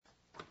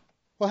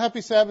Well,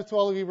 happy Sabbath to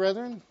all of you,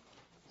 brethren.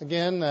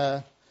 Again,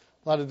 a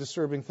lot of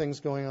disturbing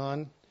things going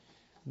on,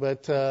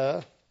 but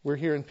we're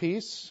here in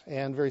peace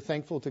and very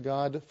thankful to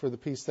God for the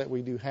peace that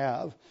we do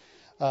have.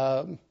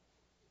 I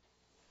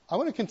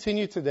want to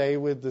continue today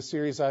with the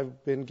series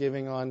I've been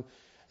giving on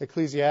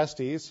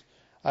Ecclesiastes.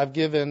 I've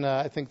given,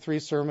 I think, 3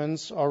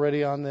 sermons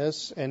already on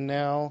this, and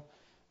now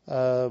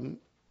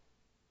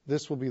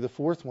this will be the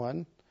 4th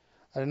one.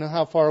 I don't know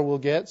how far we'll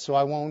get, so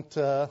I won't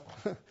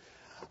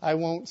I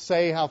won't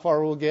say how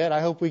far we'll get. I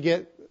hope we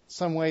get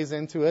some ways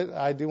into it.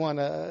 I do want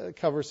to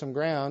cover some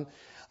ground.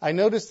 I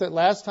noticed that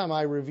last time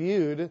I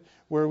reviewed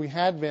where we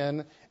had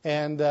been,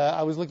 and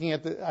I was looking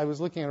at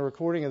a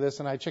recording of this,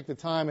 and I checked the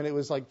time, and it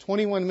was like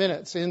 21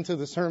 minutes into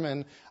the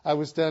sermon I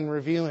was done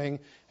reviewing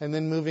and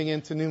then moving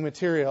into new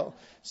material.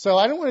 So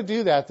I don't want to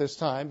do that this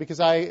time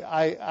because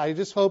I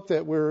just hope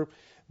that we're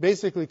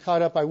basically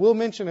caught up. I will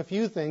mention a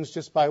few things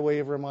just by way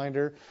of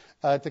reminder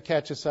to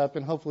catch us up,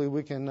 and hopefully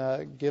we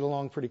can get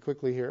along pretty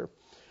quickly here.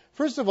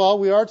 First of all,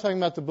 we are talking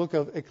about the book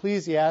of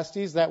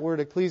Ecclesiastes. That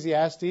word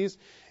Ecclesiastes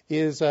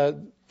is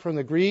from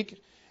the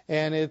Greek,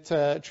 and it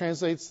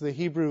translates the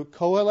Hebrew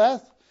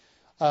Koheleth.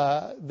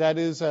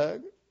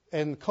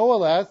 And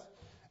Koheleth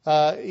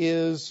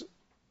is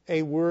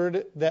a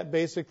word that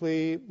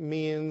basically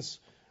means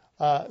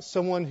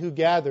someone who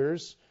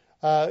gathers.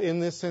 In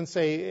this sense,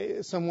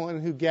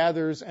 someone who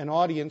gathers an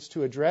audience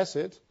to address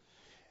it,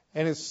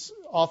 and it's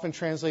often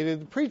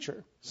translated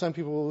preacher. Some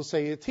people will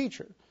say a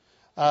teacher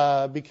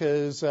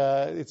because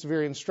it's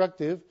very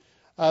instructive.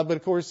 But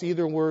of course,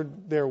 either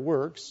word there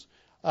works.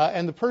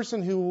 And the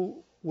person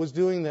who was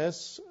doing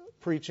this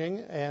preaching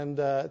and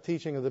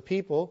teaching of the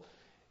people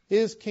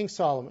is King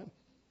Solomon.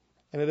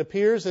 And it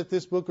appears that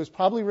this book was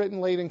probably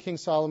written late in King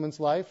Solomon's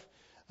life.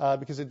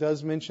 Because it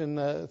does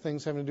mention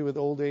things having to do with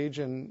old age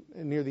and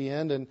near the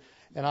end, and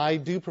I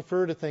do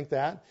prefer to think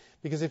that,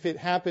 because if it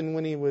happened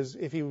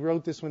if he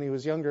wrote this when he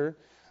was younger,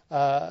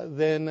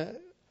 then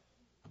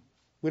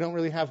we don't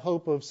really have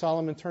hope of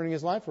Solomon turning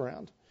his life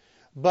around.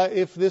 But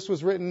if this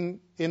was written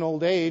in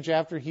old age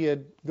after he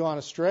had gone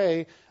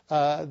astray,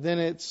 then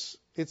it's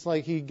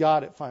like he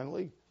got it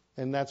finally,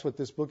 and that's what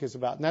this book is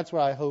about, and that's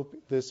what I hope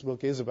this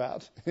book is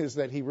about, is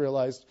that he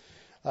realized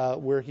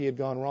where he had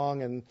gone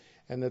wrong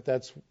and that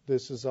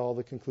this is all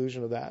the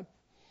conclusion of that.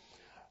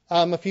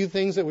 A few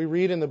things that we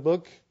read in the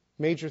book,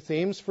 major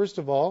themes. First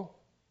of all,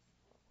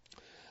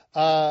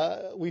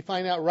 we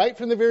find out right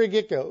from the very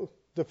get-go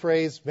the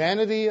phrase,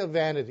 vanity of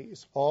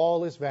vanities,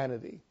 all is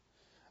vanity.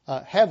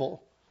 Hevel,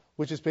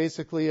 which is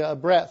basically a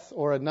breath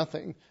or a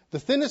nothing. The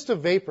thinnest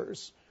of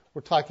vapors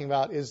we're talking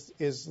about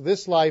is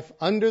this life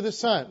under the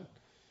sun.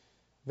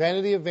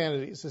 Vanity of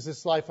vanities is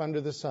this life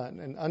under the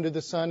sun. And under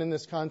the sun in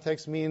this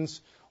context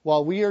means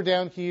while we are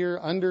down here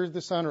under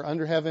the sun or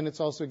under heaven,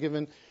 it's also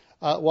given,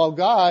 while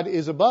God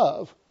is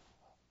above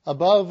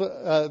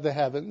the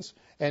heavens,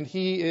 and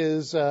He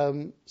is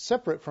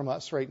separate from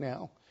us right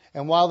now.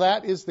 And while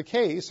that is the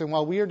case, and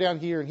while we are down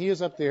here and He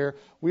is up there,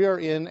 we are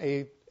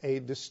in a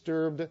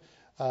disturbed,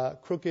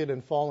 crooked,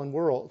 and fallen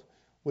world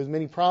with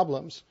many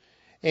problems.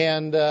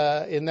 And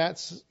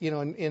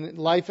in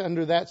life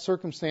under that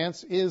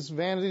circumstance is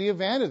vanity of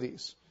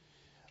vanities.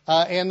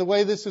 And the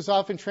way this is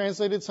often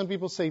translated, some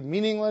people say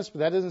meaningless, but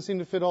that doesn't seem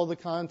to fit all the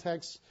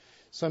context.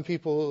 Some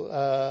people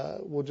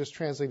will just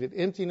translate it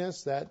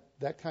emptiness.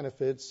 That kind of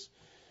fits.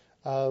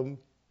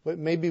 But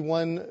maybe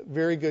one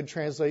very good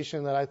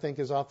translation that I think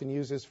is often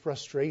used is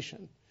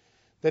frustration.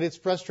 That it's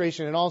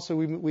frustration. And also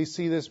we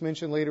see this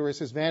mentioned later where it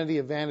says vanity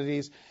of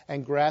vanities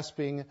and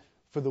grasping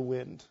for the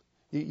wind.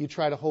 You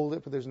try to hold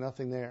it, but there's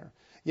nothing there.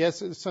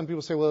 Yes, some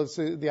people say, well, it's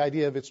the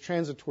idea of it's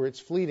transitory, it's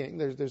fleeting.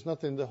 There's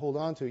nothing to hold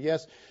on to.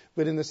 Yes,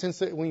 but in the sense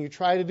that when you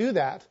try to do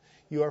that,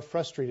 you are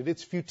frustrated.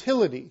 It's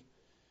futility.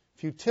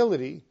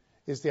 Futility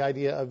is the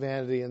idea of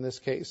vanity in this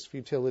case,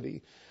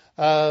 futility.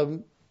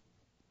 Another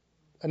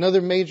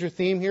major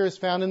theme here is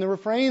found in the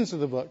refrains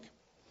of the book,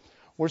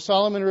 where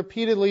Solomon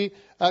repeatedly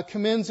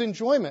commends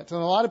enjoyment.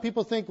 And a lot of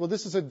people think, well,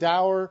 this is a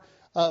dour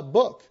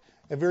book,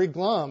 a very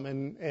glum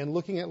and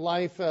looking at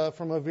life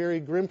from a very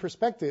grim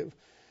perspective.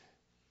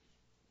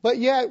 But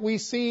yet we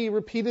see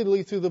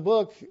repeatedly through the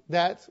book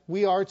that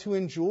we are to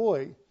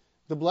enjoy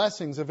the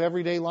blessings of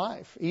everyday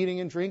life,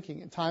 eating and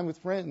drinking and time with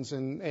friends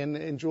and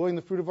enjoying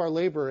the fruit of our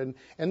labor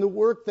and the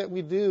work that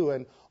we do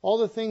and all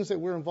the things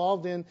that we're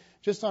involved in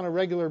just on a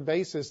regular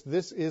basis.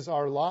 This is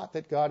our lot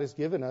that God has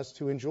given us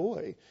to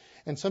enjoy.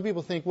 And some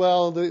people think,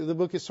 well, the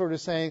book is sort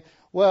of saying,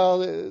 well,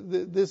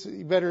 this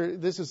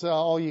is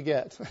all you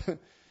get.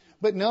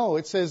 But no,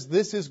 it says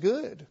this is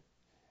good.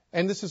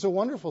 And this is a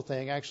wonderful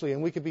thing, actually,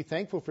 and we could be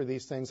thankful for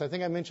these things. I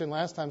think I mentioned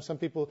last time some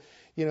people,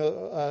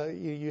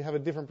 you have a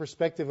different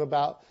perspective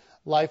about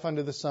life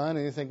under the sun,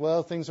 and you think,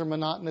 well, things are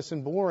monotonous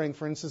and boring,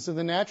 for instance, in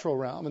the natural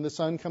realm, and the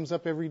sun comes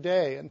up every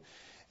day,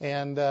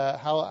 and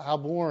how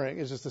boring.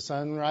 It's just the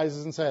sun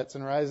rises and sets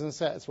and rises and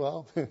sets.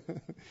 Well,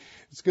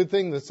 it's a good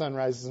thing the sun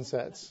rises and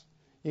sets.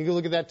 You can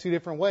look at that 2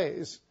 different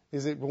ways.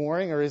 Is it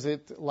boring or is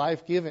it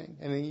life-giving?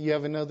 And you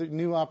have another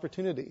new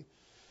opportunity.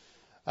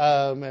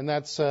 And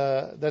that's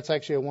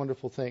actually a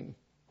wonderful thing.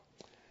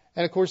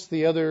 And of course,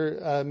 the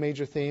other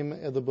major theme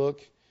of the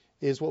book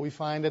is what we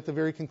find at the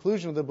very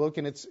conclusion of the book,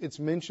 and it's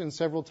mentioned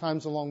several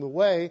times along the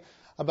way,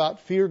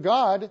 about fear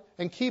God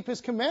and keep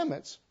His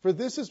commandments. For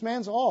this is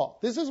man's all.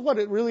 This is what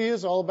it really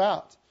is all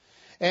about.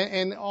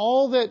 And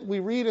all that we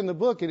read in the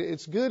book,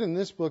 it's good in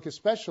this book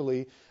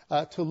especially,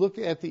 to look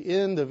at the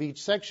end of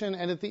each section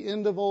and at the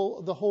end of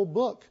the whole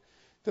book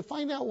to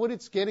find out what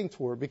it's getting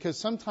toward. Because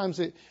sometimes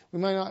we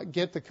might not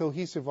get the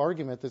cohesive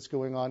argument that's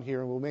going on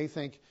here, and we may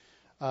think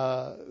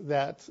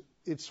that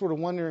it's sort of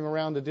wandering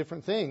around to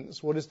different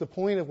things. What is the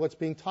point of what's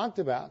being talked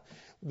about?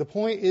 The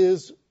point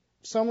is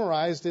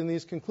summarized in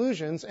these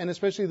conclusions, and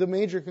especially the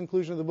major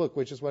conclusion of the book,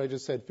 which is what I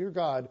just said, fear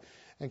God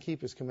and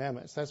keep His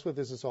commandments. That's what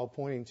this is all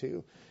pointing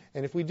to.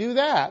 And if we do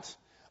that,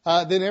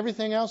 then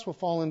everything else will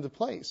fall into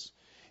place.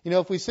 You know,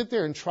 if we sit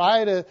there and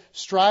try to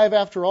strive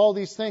after all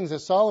these things,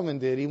 as Solomon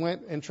did, he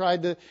went and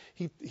tried to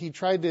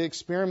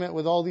experiment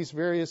with all these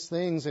various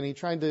things, and he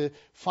tried to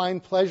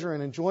find pleasure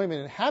and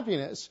enjoyment and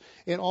happiness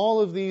in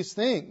all of these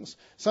things.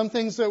 Some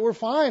things that were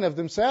fine of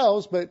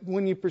themselves, but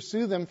when you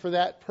pursue them for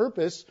that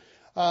purpose,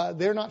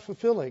 they're not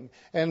fulfilling.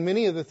 And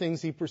many of the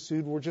things he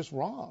pursued were just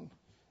wrong.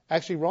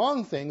 Actually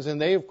wrong things,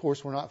 and they, of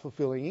course, were not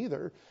fulfilling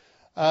either.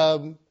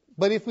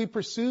 But if we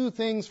pursue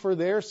things for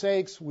their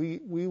sakes, we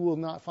will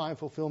not find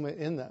fulfillment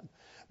in them.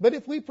 But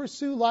if we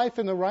pursue life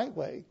in the right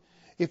way,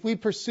 if we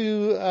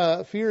pursue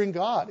fearing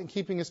God and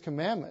keeping His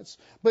commandments,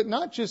 but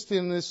not just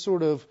in this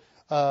sort of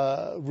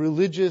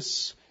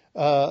religious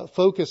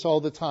focus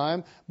all the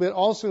time, but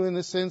also in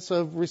the sense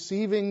of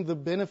receiving the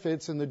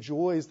benefits and the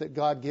joys that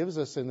God gives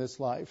us in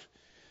this life,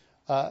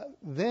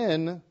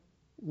 then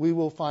we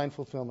will find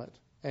fulfillment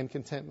and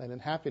contentment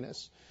and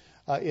happiness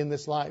in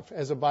this life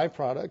as a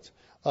byproduct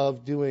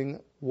of doing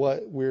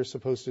what we're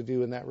supposed to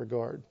do in that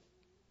regard.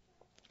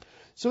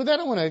 So with that,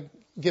 I want to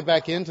get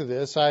back into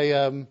this.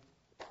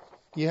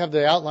 You have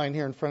the outline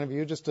here in front of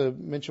you, just to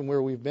mention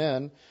where we've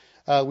been.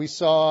 We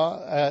saw,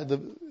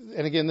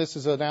 and again, this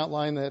is an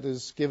outline that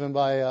is given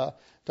by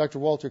Dr.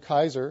 Walter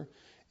Kaiser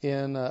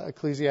in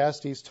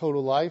Ecclesiastes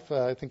Total Life.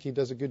 I think he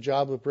does a good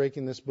job of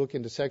breaking this book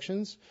into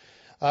sections.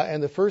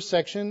 And the first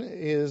section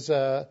is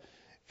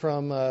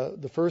from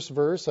the first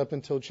verse up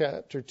until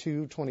chapter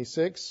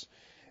 2:26.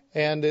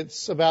 And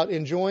it's about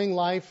enjoying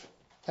life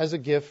as a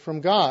gift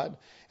from God.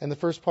 And the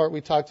first part we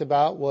talked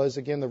about was,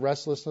 again, the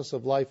restlessness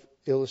of life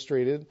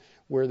illustrated,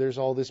 where there's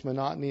all this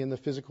monotony in the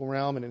physical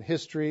realm and in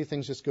history.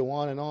 Things just go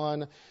on and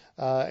on.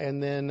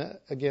 And then,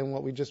 again,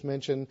 what we just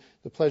mentioned,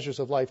 the pleasures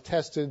of life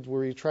tested,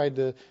 where he tried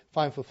to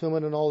find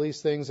fulfillment in all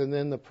these things. And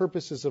then the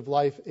purposes of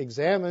life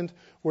examined,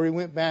 where he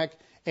went back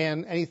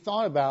and he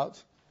thought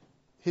about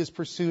his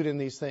pursuit in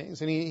these things.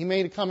 And he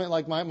made a comment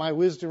like, my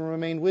wisdom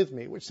remained with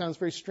me, which sounds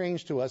very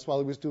strange to us while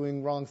he was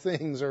doing wrong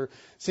things or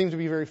seemed to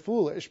be very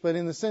foolish. But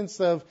in the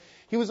sense of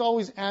he was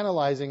always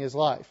analyzing his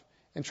life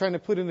and trying to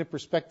put it into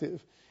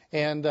perspective.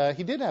 And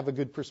he did have a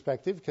good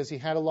perspective because he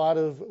had a lot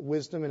of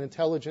wisdom and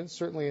intelligence,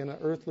 certainly in an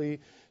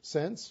earthly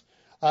sense.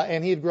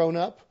 And he had grown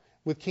up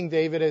with King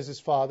David as his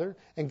father,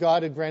 and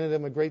God had granted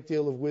him a great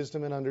deal of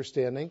wisdom and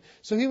understanding.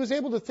 So he was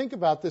able to think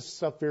about this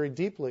stuff very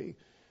deeply.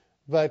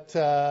 But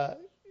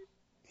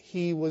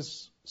he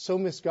was so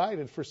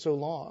misguided for so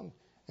long,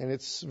 and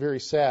it's very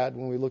sad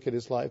when we look at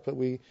his life. But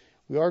we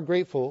are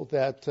grateful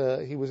that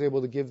he was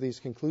able to give these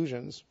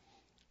conclusions,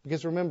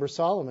 because remember,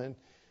 Solomon,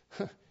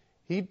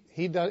 he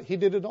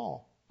did it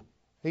all.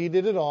 He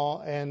did it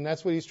all, and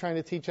that's what he's trying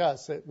to teach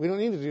us, that we don't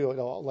need to do it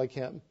all like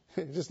him.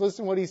 Just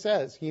listen to what he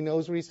says. He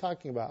knows what he's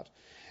talking about,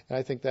 and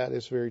I think that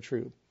is very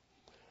true.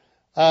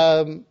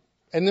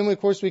 And then, of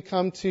course, we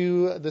come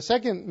to the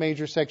second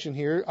major section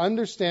here,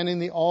 understanding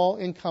the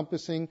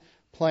all-encompassing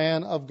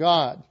plan of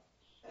God.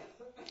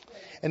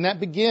 And that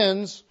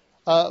begins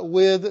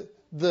with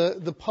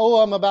the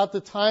poem about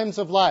the times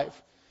of life.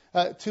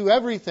 To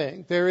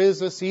everything there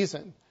is a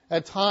season,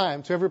 a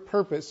time, to every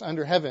purpose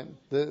under heaven.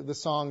 The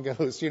song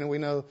goes. We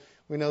know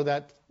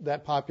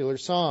that popular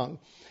song.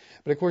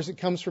 But of course it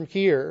comes from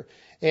here.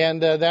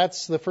 And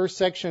that's the first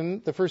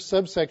section. The first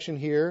subsection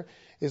here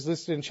is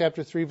listed in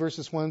chapter 3,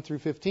 verses 1 through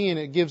 15.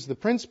 It gives the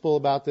principle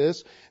about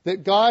this,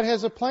 that God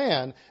has a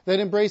plan that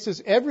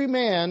embraces every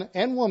man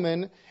and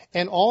woman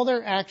and all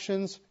their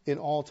actions in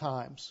all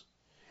times.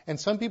 And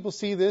some people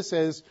see this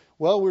as,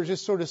 well, we're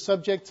just sort of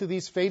subject to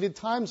these fated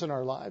times in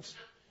our lives.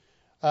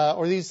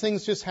 Or these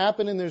things just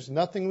happen and there's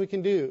nothing we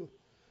can do.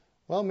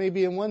 Well,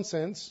 maybe in one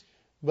sense,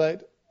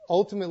 but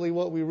ultimately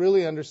what we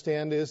really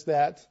understand is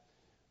that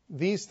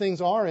these things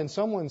are in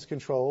someone's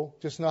control,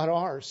 just not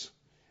ours.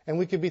 And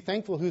we can be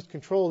thankful whose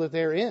control that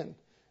they're in.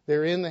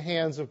 They're in the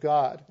hands of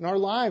God. And our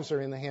lives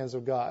are in the hands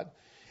of God.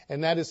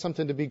 And that is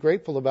something to be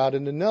grateful about,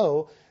 and to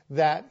know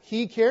that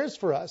He cares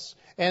for us.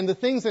 And the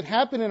things that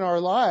happen in our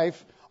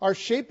life are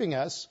shaping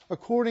us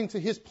according to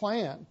His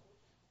plan,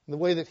 the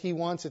way that He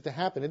wants it to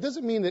happen. It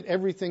doesn't mean that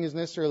everything is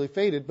necessarily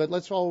fated, but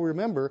let's all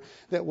remember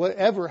that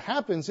whatever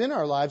happens in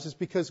our lives is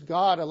because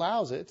God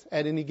allows it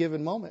at any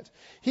given moment.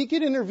 He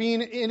can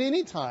intervene at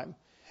any time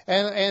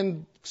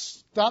and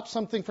stop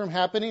something from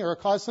happening or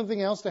cause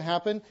something else to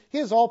happen. He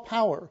has all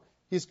power.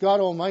 He's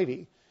God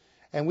Almighty.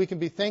 And we can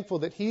be thankful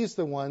that He's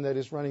the one that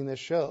is running this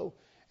show.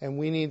 And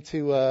we need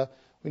to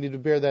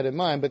bear that in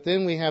mind. But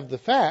then we have the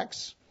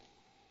facts,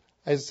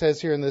 as it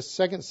says here in this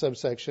second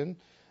subsection,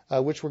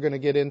 which we're going to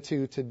get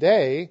into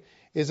today,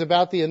 is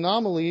about the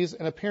anomalies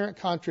and apparent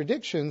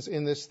contradictions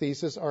in this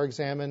thesis are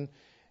examined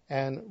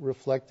and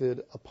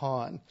reflected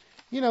upon.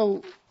 You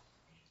know,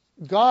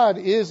 God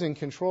is in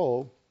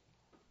control,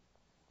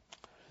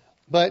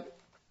 but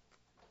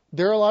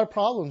there are a lot of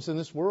problems in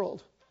this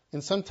world.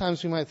 And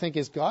sometimes we might think,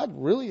 is God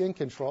really in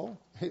control?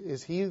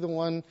 Is He the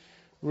one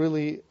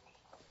really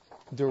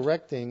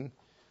directing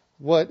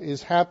what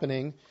is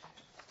happening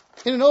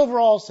in an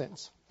overall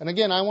sense? And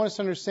again, I want us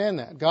to understand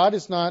that. God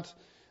is not,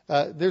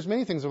 there's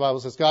many things the Bible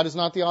says. God is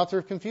not the author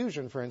of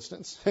confusion, for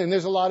instance. And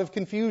there's a lot of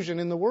confusion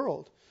in the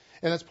world.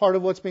 And that's part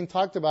of what's being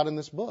talked about in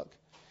this book.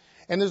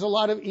 And there's a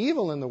lot of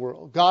evil in the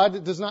world.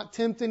 God does not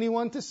tempt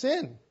anyone to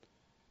sin,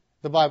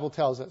 the Bible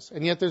tells us.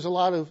 And yet there's a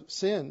lot of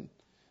sin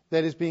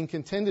that is being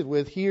contended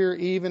with here,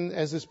 even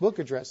as this book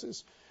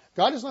addresses.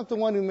 God is not the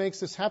one who makes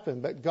this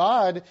happen, but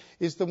God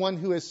is the one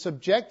who has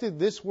subjected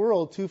this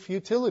world to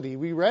futility.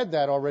 We read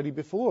that already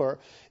before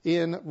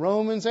in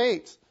Romans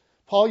 8.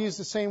 Paul used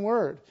the same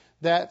word,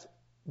 that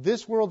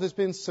this world has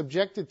been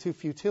subjected to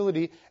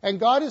futility, and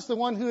God is the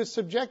one who has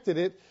subjected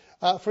it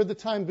for the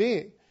time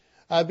being,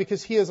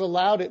 because He has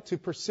allowed it to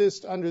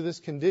persist under this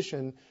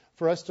condition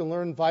for us to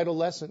learn vital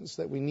lessons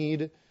that we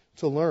need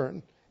to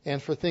learn,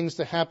 and for things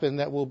to happen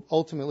that will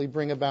ultimately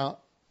bring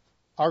about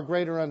our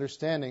greater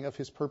understanding of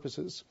His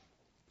purposes.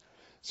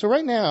 So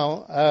right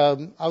now,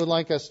 I would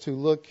like us to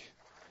look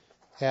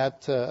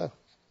at,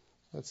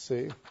 let's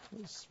see,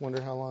 I just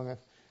wonder how long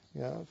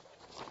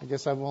I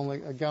guess I've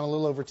gone a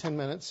little over 10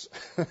 minutes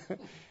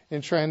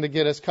in trying to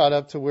get us caught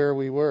up to where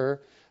we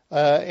were.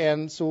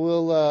 And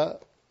so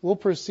we'll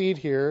proceed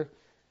here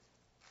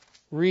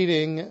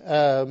reading.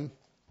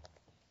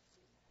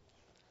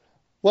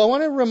 Well, I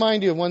want to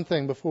remind you of one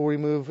thing before we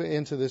move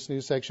into this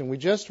new section. We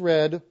just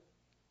read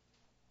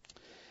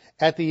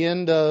at the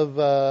end of,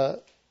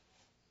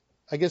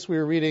 I guess we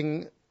were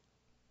reading,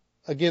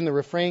 again, the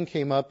refrain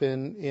came up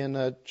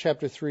in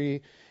chapter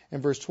 3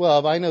 and verse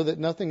 12. I know that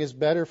nothing is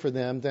better for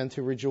them than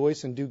to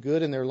rejoice and do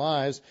good in their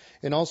lives,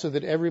 and also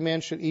that every man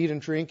should eat and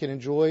drink and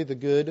enjoy the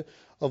good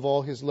of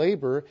all his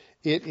labor.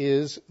 It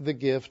is the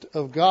gift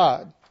of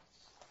God.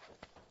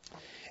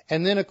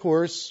 And then, of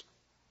course,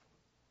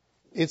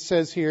 it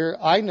says here,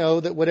 I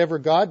know that whatever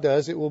God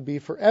does, it will be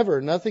forever.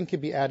 Nothing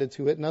can be added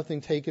to it, nothing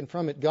taken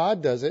from it.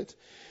 God does it,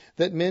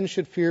 that men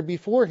should fear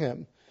before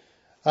Him.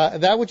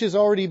 That which has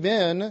already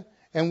been,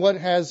 and what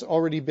has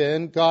already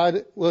been,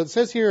 God, well, it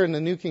says here in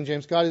the New King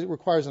James, God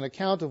requires an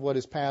account of what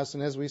is past,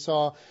 and as we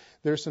saw,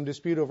 there's some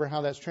dispute over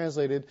how that's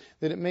translated,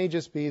 that it may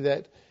just be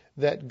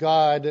that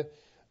God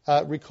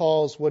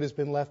recalls what has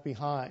been left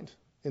behind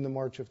in the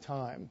march of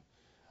time.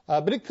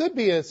 But it could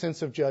be a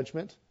sense of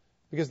judgment,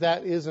 because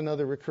that is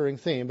another recurring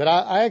theme. But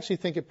I actually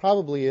think it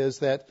probably is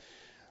that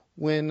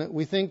when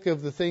we think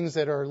of the things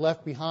that are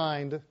left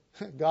behind,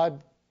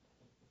 God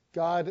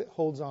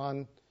holds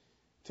on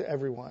to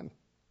everyone,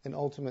 and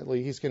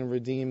ultimately He's going to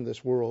redeem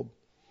this world.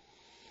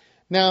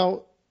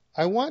 Now,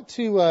 I want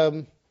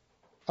to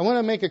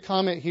make a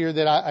comment here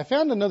that I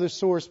found another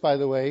source, by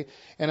the way,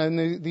 and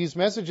in these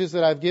messages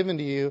that I've given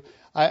to you,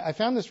 I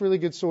found this really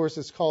good source.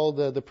 It's called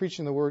the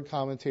Preaching the Word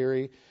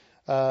commentary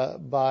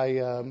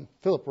by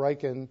Philip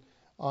Ryken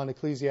on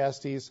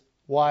Ecclesiastes,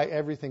 Why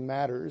Everything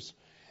Matters.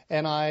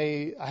 And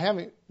I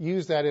haven't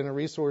used that in a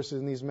resource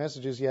in these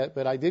messages yet,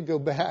 but I did go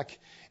back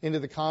into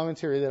the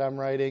commentary that I'm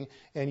writing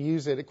and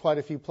use it at quite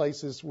a few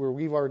places where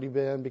we've already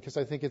been, because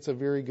I think it's a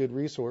very good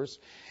resource.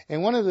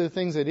 And one of the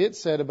things that it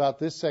said about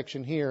this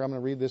section here, I'm going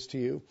to read this to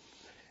you,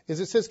 is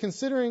it says,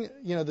 considering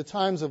the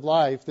times of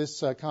life,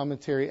 this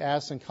commentary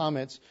asks and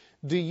comments,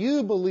 do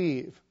you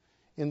believe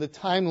in the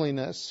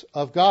timeliness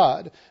of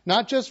God,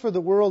 not just for the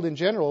world in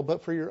general,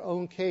 but for your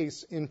own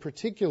case in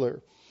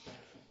particular?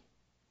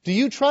 Do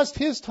you trust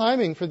His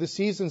timing for the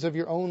seasons of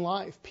your own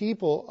life?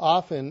 People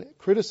often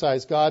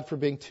criticize God for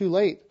being too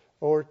late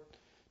or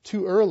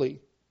too early.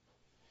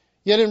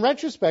 Yet in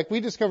retrospect, we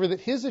discover that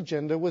His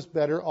agenda was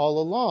better all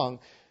along,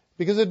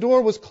 because the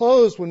door was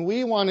closed when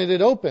we wanted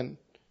it open.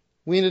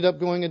 We ended up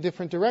going a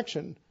different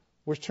direction,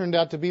 which turned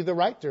out to be the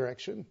right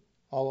direction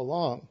all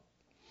along.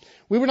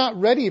 We were not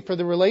ready for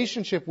the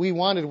relationship we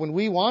wanted when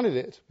we wanted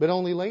it, but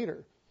only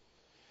later.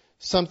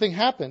 Something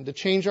happened to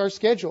change our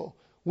schedule.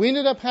 We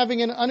ended up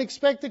having an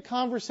unexpected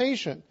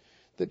conversation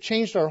that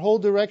changed our whole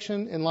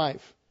direction in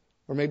life,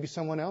 or maybe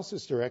someone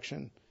else's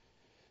direction.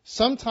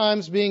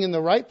 Sometimes being in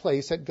the right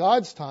place at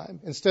God's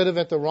time instead of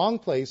at the wrong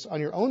place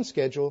on your own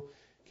schedule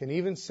can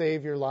even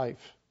save your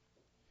life.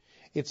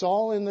 It's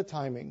all in the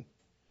timing.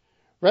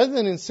 Rather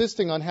than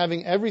insisting on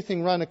having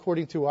everything run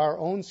according to our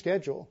own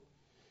schedule,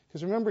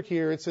 because remember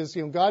here, it says,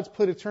 God's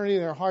put eternity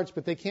in their hearts,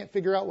 but they can't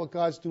figure out what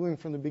God's doing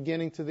from the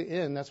beginning to the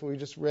end. That's what we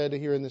just read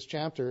here in this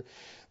chapter.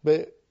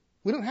 But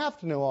we don't have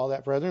to know all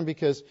that, brethren,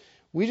 because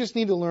we just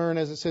need to learn,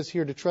 as it says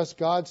here, to trust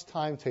God's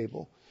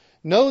timetable.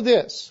 Know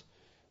this,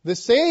 the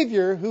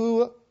Savior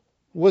who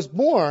was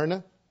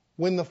born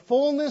when the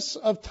fullness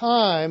of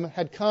time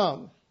had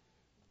come.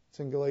 It's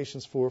in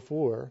Galatians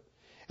 4:4.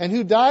 And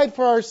who died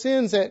for our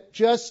sins at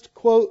just,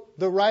 quote,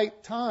 the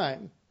right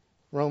time,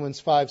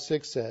 Romans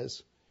 5:6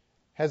 says,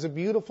 has a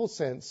beautiful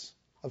sense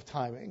of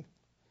timing.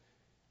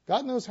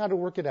 God knows how to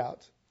work it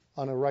out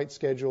on a right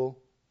schedule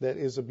that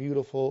is a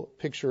beautiful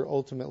picture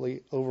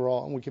ultimately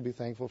overall, and we can be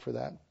thankful for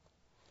that.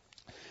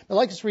 I'd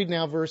like us to read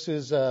now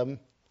verses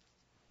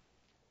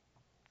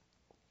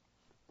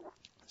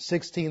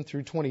 16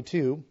 through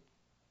 22.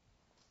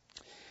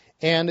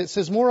 And it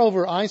says,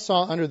 moreover, I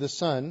saw under the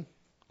sun,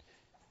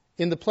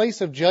 in the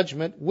place of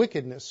judgment,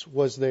 wickedness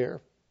was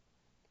there.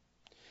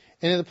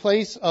 And in the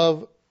place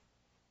of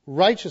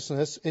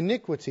righteousness,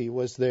 iniquity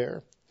was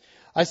there.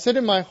 I said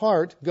in my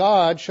heart,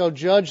 God shall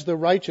judge the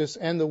righteous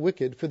and the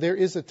wicked, for there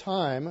is a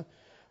time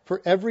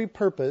for every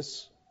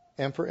purpose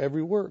and for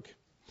every work.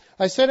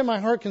 I said in my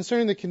heart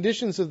concerning the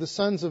conditions of the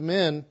sons of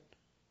men,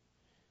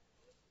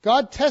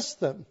 God tests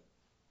them.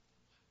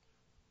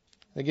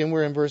 Again,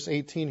 we're in verse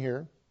 18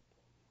 here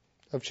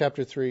of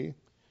chapter 3.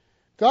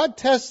 God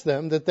tests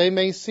them that they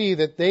may see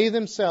that they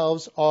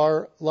themselves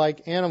are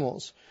like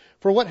animals.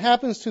 For what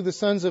happens to the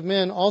sons of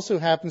men also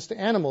happens to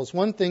animals.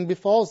 One thing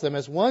befalls them.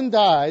 As one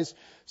dies,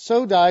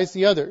 so dies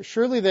the other.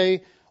 Surely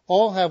they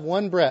all have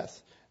one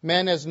breath.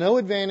 Man has no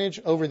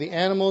advantage over the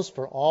animals,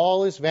 for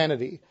all is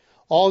vanity.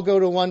 All go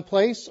to one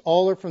place,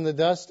 all are from the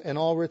dust, and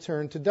all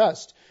return to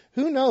dust.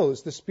 Who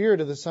knows the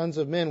spirit of the sons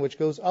of men which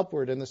goes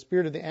upward, and the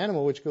spirit of the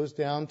animal which goes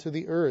down to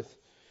the earth?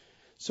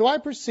 So I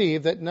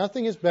perceive that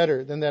nothing is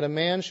better than that a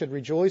man should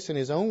rejoice in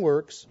his own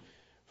works,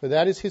 for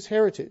that is his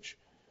heritage.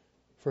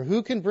 For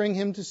who can bring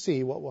him to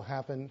see what will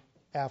happen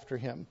after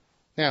him?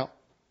 Now,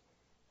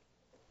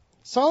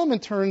 Solomon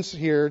turns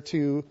here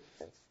to,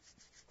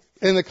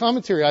 in the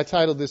commentary I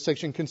titled this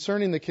section,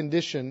 Concerning the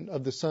Condition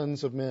of the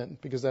Sons of Men,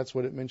 because that's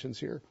what it mentions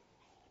here.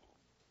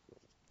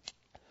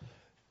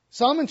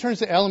 Solomon turns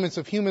to elements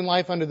of human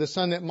life under the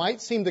sun that might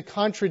seem to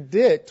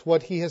contradict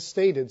what he has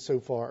stated so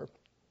far.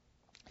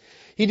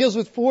 He deals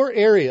with 4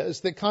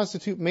 areas that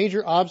constitute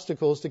major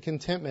obstacles to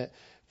contentment,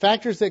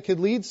 factors that could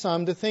lead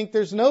some to think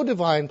there's no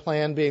divine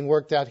plan being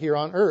worked out here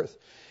on earth.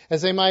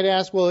 As they might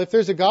ask, well, if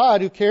there's a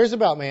God who cares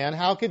about man,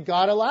 how could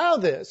God allow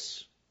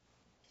this?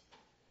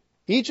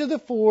 Each of the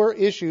 4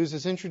 issues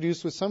is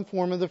introduced with some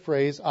form of the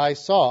phrase, I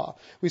saw.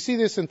 We see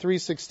this in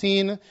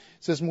 3:16. It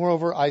says,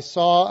 moreover, I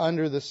saw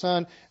under the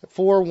sun.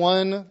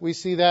 4:1, we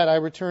see that, I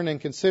returned and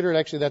considered.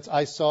 Actually, that's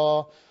I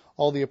saw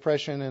all the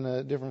oppression in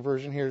a different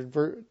version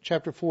here.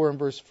 Chapter 4 and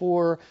verse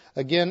 4,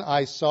 again,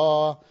 I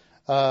saw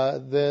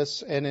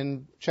this. And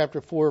in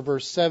chapter 4,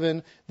 verse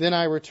 7, then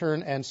I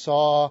returned and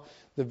saw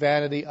the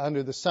vanity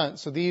under the sun.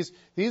 So these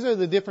are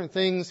the different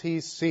things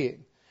he's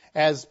seeing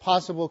as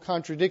possible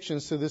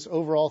contradictions to this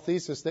overall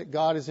thesis that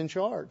God is in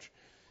charge.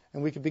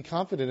 And we can be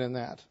confident in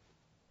that.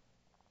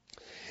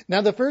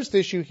 Now, the first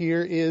issue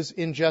here is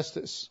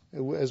injustice,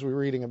 as we're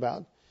reading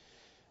about.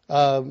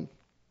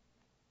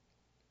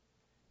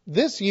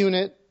 This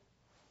unit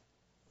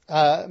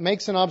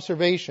makes an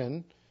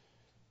observation,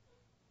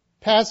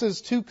 passes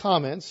 2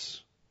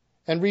 comments,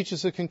 and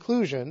reaches a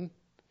conclusion.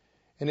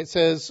 And it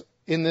says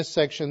in this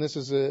section, this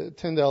is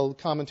Tyndale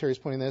commentaries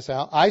pointing this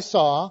out, I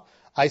saw,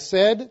 I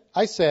said,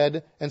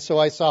 and so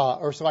I saw,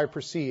 or so I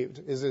perceived,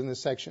 is in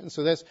this section.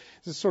 So this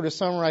is sort of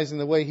summarizing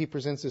the way he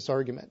presents this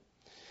argument.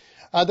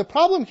 The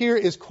problem here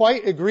is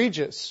quite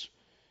egregious.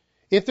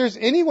 If there's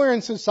anywhere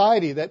in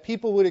society that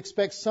people would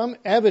expect some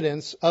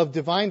evidence of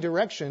divine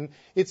direction,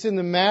 it's in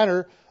the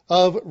matter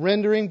of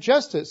rendering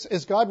justice,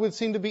 as God would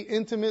seem to be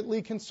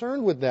intimately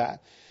concerned with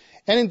that.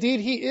 And indeed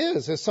he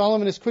is, as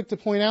Solomon is quick to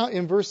point out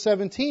in verse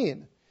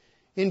 17.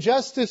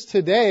 Injustice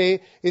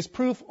today is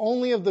proof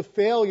only of the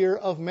failure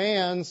of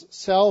man's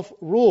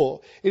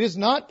self-rule. It is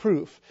not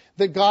proof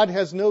that God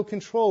has no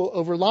control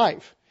over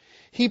life.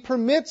 He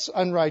permits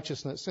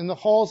unrighteousness in the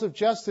halls of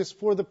justice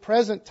for the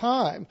present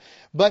time,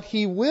 but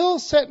he will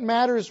set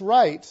matters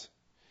right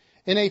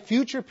in a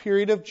future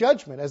period of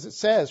judgment, as it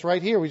says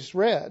right here, we just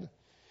read.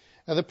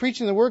 Now, the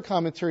Preaching the Word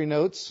commentary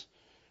notes,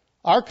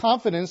 our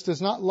confidence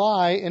does not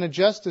lie in a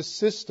justice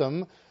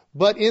system,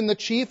 but in the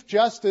Chief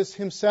Justice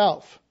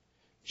himself,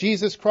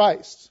 Jesus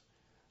Christ.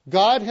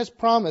 God has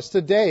promised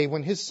a day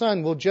when his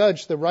Son will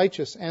judge the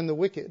righteous and the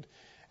wicked.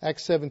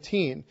 Acts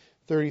 17:30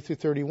 through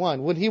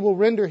 31. When he will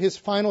render his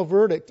final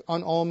verdict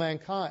on all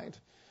mankind.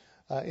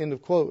 End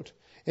of quote.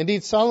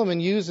 Indeed, Solomon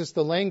uses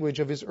the language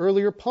of his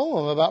earlier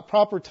poem about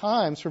proper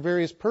times for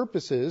various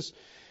purposes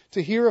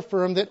to here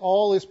affirm that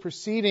all is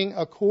proceeding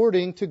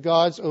according to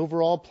God's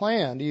overall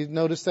plan. You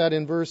notice that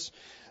in verse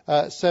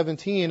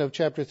 17 of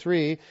chapter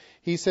 3.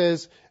 He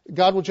says,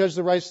 God will judge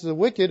the righteous and the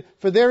wicked,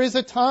 for there is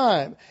a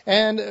time,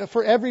 and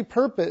for every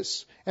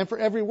purpose, and for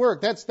every work.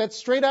 That's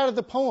straight out of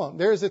the poem.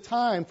 There is a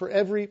time for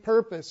every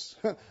purpose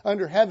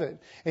under heaven.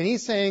 And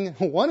he's saying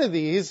one of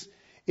these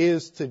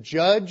is to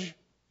judge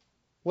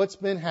what's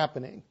been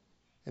happening.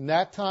 And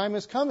that time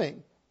is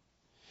coming.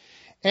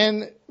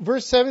 And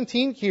verse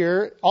 17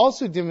 here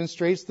also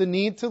demonstrates the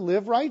need to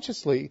live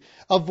righteously,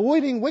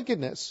 avoiding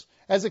wickedness,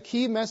 as a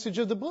key message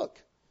of the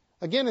book.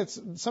 Again,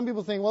 some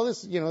people think, well,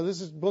 this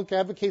book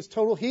advocates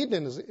total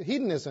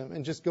hedonism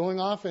and just going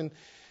off and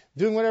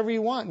doing whatever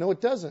you want. No,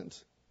 it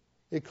doesn't.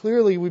 It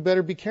clearly, we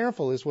better be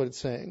careful, is what it's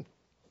saying.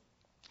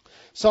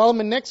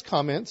 Solomon next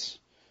comments,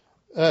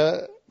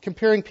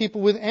 comparing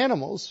people with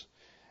animals.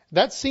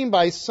 That's seen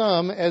by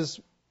some as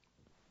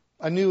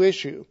a new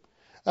issue.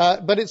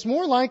 But it's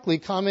more likely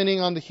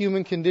commenting on the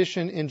human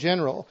condition in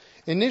general.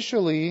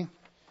 Initially,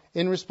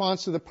 in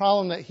response to the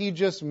problem that he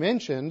just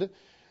mentioned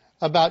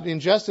about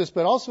injustice,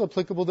 but also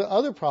applicable to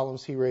other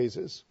problems he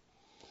raises.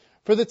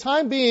 For the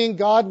time being,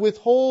 God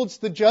withholds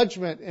the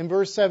judgment in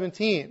verse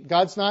 17.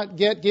 God's not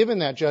yet given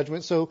that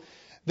judgment so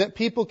that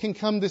people can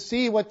come to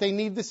see what they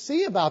need to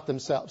see about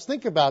themselves.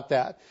 Think about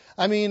that.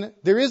 I mean,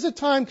 there is a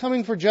time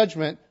coming for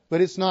judgment,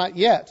 but it's not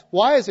yet.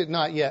 Why is it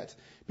not yet?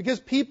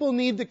 Because people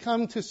need to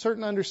come to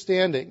certain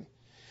understanding.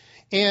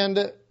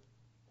 And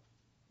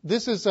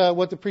this is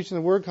what the Preaching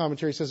the Word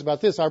commentary says about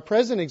this. Our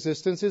present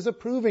existence is a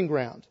proving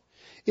ground.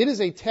 It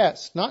is a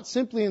test, not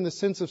simply in the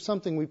sense of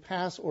something we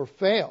pass or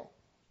fail,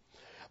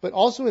 but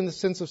also in the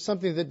sense of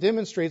something that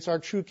demonstrates our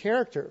true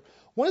character.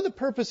 One of the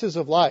purposes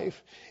of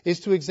life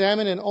is to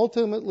examine and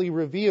ultimately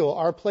reveal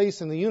our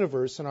place in the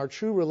universe and our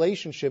true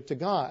relationship to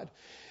God.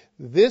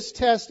 This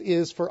test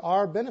is for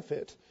our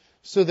benefit,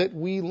 so that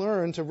we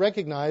learn to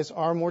recognize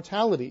our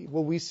mortality.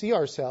 Will we see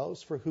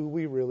ourselves for who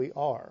we really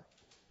are?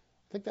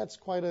 I think that's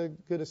quite a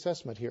good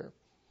assessment here.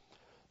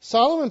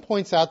 Solomon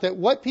points out that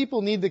what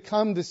people need to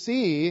come to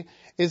see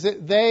is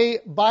that they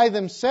by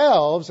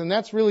themselves, and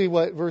that's really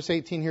what verse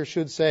 18 here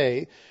should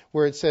say,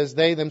 where it says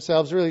they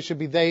themselves, really should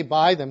be they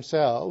by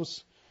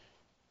themselves,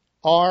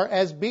 are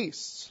as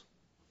beasts,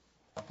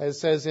 as it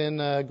says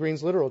in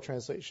Green's literal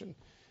translation.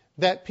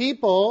 That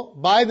people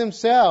by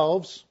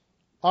themselves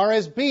are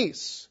as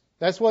beasts.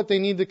 That's what they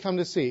need to come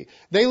to see.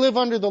 They live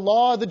under the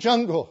law of the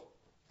jungle,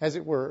 as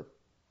it were.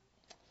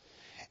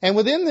 And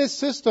within this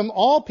system,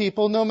 all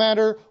people, no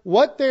matter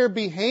what their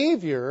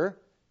behavior,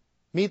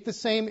 meet the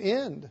same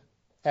end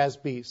as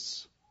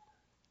beasts.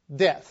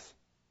 Death.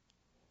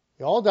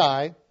 They all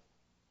die,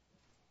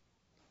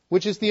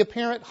 which is the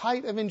apparent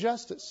height of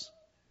injustice.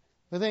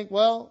 They think,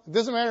 well, it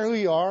doesn't matter who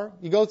you are.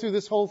 You go through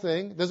this whole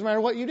thing. It doesn't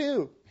matter what you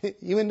do.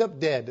 You end up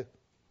dead.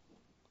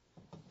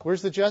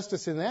 Where's the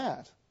justice in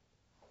that?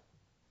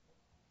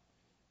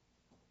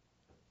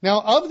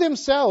 Now, of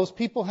themselves,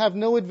 people have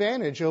no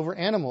advantage over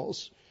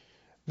animals.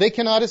 They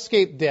cannot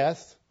escape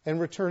death and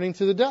returning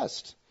to the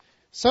dust.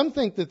 Some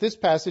think that this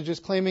passage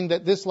is claiming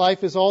that this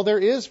life is all there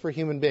is for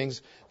human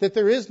beings, that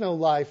there is no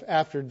life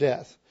after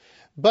death.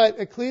 But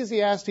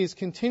Ecclesiastes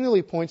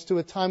continually points to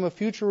a time of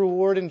future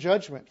reward and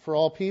judgment for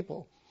all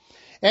people.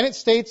 And it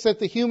states that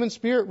the human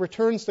spirit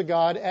returns to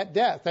God at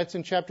death. That's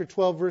in chapter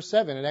 12, verse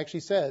 7. It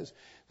actually says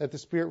that the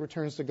spirit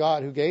returns to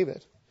God who gave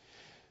it.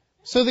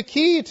 So the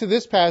key to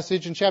this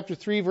passage in chapter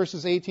 3,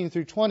 verses 18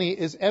 through 20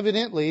 is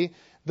evidently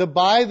the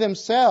by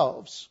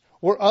themselves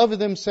or of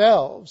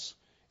themselves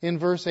in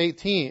verse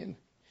 18.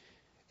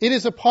 It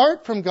is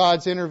apart from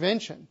God's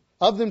intervention,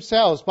 of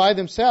themselves, by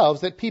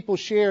themselves, that people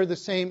share the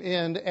same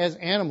end as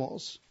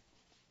animals.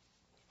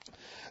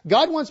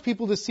 God wants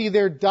people to see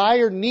their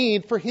dire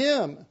need for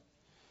Him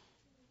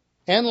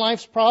and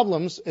life's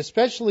problems,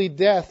 especially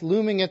death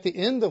looming at the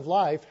end of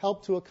life,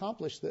 help to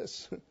accomplish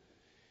this.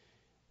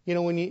 You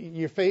know, when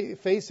you're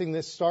facing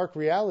this stark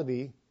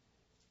reality,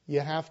 you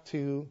have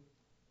to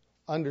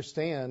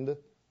understand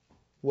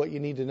what you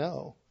need to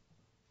know.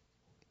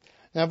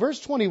 Now, verse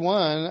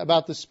 21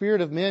 about the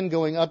spirit of men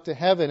going up to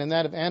heaven and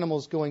that of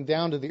animals going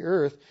down to the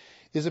earth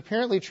is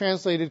apparently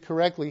translated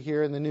correctly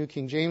here in the New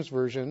King James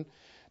Version.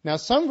 Now,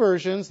 some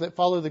versions that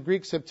follow the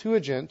Greek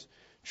Septuagint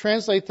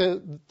translate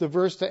the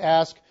verse to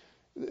ask,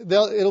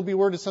 it'll be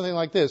worded something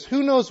like this: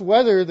 who knows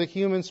whether the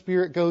human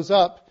spirit goes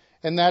up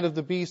and that of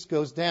the beast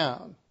goes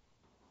down?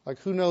 Like,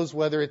 who knows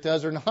whether it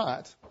does or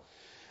not?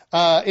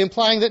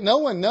 Implying that no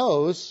one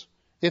knows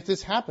if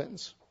this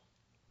happens.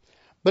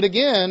 But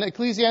again,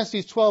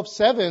 Ecclesiastes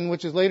 12:7,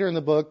 which is later in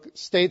the book,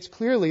 states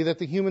clearly that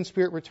the human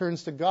spirit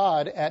returns to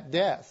God at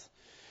death.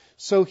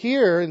 So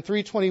here in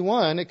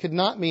 3:21, it could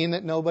not mean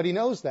that nobody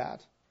knows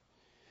that.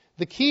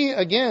 The key,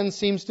 again,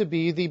 seems to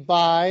be the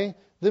by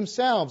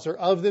themselves or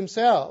of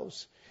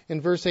themselves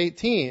in verse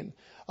 18.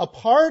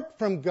 Apart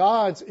from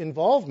God's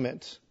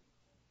involvement,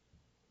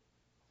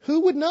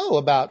 who would know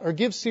about or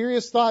give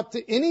serious thought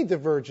to any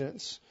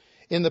divergence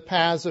in the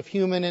paths of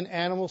human and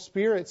animal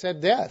spirits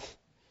at death?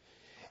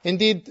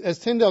 Indeed, as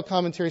Tyndale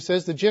commentary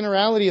says, the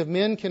generality of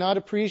men cannot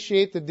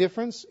appreciate the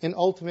difference in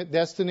ultimate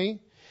destiny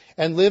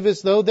and live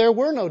as though there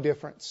were no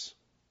difference.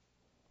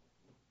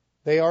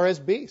 They are as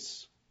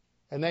beasts,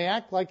 and they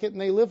act like it and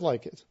they live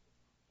like it.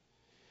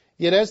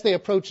 Yet as they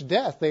approach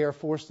death, they are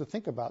forced to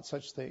think about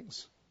such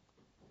things.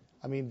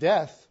 I mean,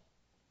 death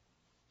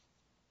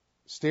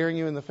staring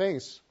you in the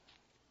face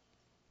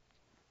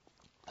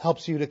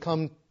helps you to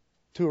come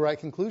to right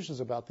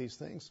conclusions about these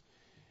things.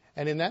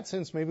 And in that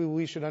sense, maybe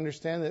we should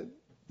understand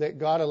that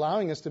God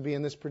allowing us to be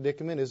in this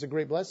predicament is a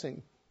great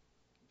blessing.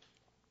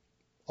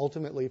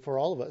 Ultimately, for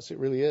all of us, it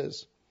really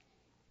is.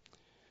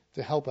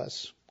 to help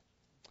us.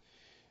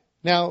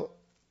 Now,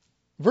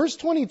 verse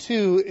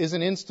 22 is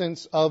an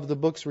instance of the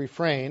book's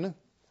refrain.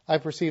 I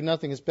perceive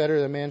nothing is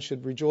better than man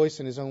should rejoice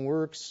in his own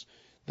works.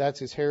 That's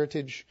his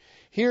heritage.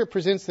 Here it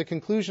presents the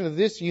conclusion of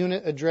this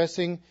unit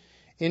addressing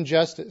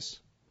injustice.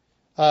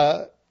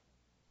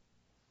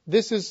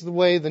 This is the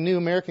way the New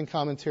American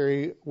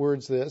Commentary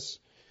words this.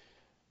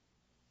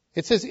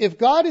 It says, if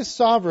God is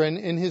sovereign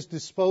in his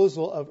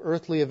disposal of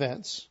earthly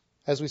events,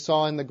 as we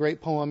saw in the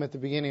great poem at the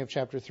beginning of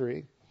chapter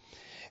 3,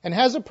 and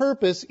has a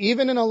purpose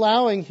even in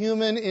allowing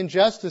human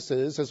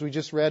injustices, as we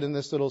just read in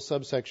this little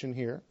subsection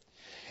here,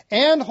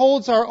 and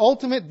holds our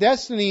ultimate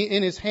destiny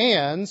in his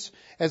hands,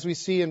 as we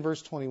see in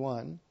verse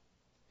 21,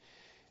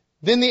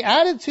 then the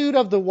attitude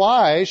of the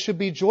wise should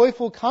be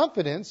joyful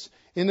confidence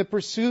in the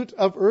pursuit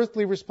of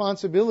earthly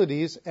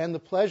responsibilities and the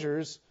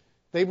pleasures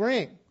they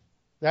bring.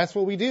 That's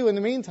what we do in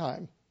the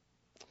meantime.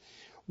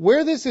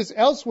 Where this is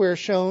elsewhere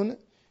shown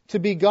to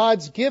be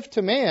God's gift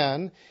to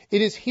man,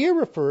 it is here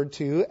referred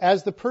to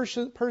as the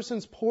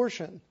person's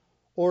portion,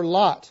 or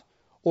lot,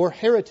 or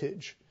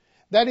heritage.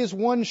 That is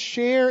one's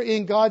share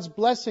in God's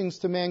blessings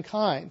to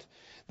mankind.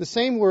 The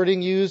same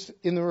wording used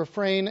in the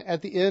refrain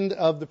at the end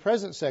of the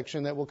present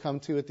section that we'll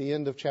come to at the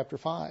end of chapter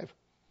 5.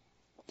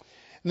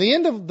 And the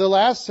end of the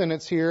last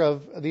sentence here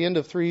of the end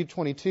of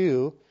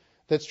 3:22,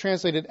 that's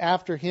translated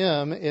after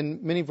him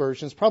in many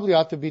versions, probably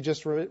ought to be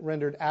just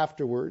rendered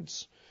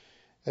afterwards,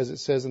 as it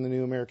says in the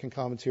New American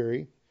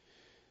Commentary.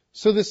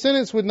 So the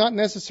sentence would not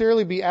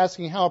necessarily be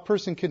asking how a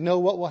person could know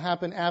what will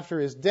happen after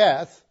his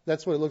death.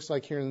 That's what it looks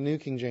like here in the New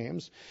King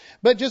James.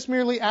 But just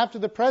merely after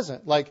the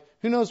present. Like,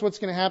 who knows what's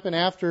going to happen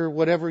after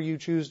whatever you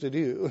choose to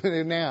do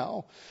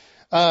now.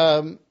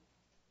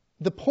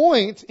 The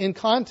point in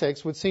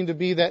context would seem to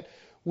be that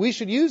we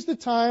should use the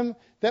time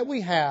that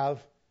we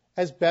have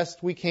as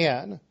best we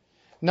can.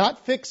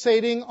 Not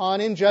fixating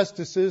on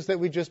injustices that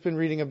we've just been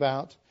reading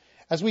about,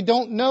 as we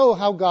don't know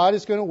how God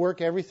is going to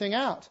work everything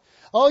out.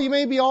 Oh, you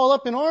may be all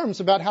up in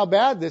arms about how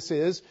bad this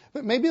is,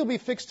 but maybe it'll be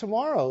fixed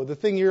tomorrow, the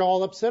thing you're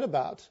all upset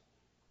about.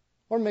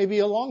 Or maybe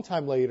a long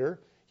time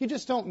later. You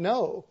just don't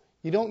know.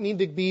 You don't need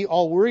to be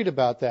all worried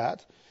about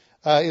that,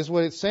 is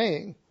what it's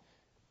saying.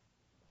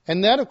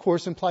 And that, of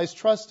course, implies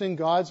trust in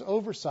God's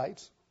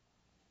oversight.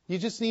 You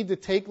just need to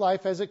take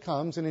life as it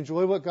comes and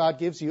enjoy what God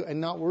gives you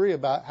and not worry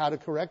about how to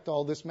correct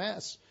all this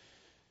mess.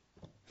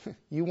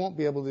 You won't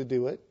be able to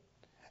do it.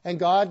 And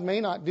God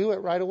may not do it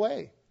right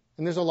away.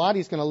 And there's a lot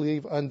he's going to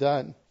leave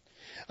undone.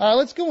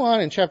 Let's go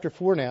on in chapter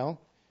 4 now.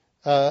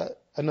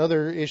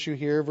 Another issue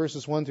here,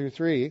 verses 1 through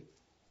 3.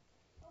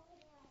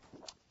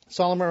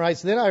 Solomon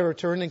writes, then I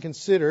returned and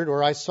considered,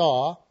 or I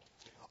saw,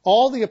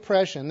 all the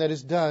oppression that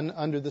is done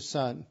under the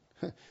sun.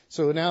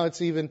 So now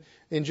it's even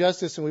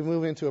injustice and we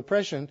move into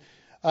oppression.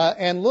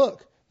 And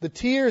look, the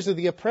tears of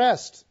the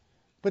oppressed,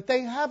 but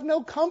they have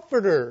no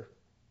comforter.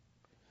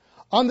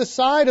 On the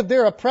side of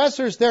their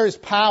oppressors there is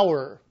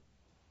power,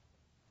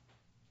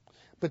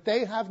 but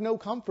they have no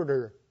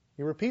comforter.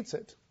 He repeats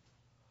it.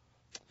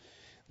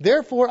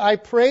 Therefore I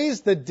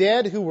praise the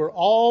dead who were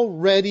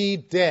already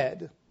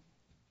dead,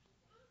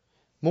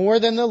 more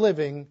than the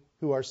living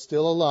who are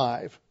still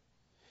alive.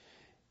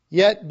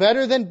 Yet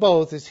better than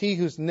both is he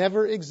who's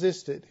never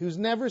existed, who's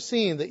never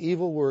seen the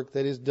evil work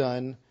that is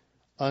done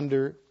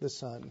under the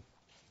sun.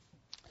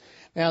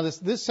 Now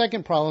this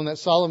second problem that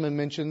Solomon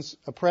mentions,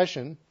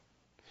 oppression,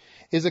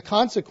 is a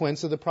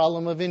consequence of the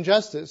problem of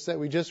injustice that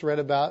we just read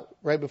about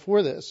right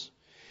before this.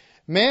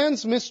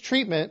 Man's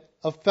mistreatment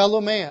of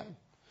fellow man,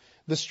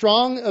 the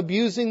strong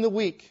abusing the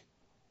weak,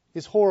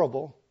 is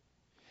horrible.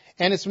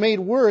 And it's made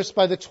worse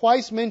by the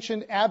twice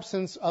mentioned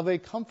absence of a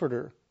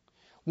comforter,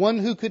 one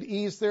who could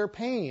ease their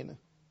pain.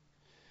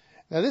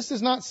 Now this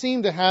doesn't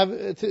seem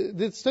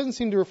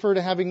to refer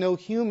to having no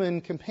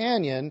human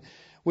companion,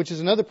 which is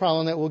another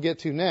problem that we'll get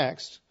to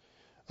next.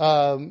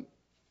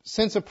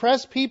 Since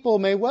oppressed people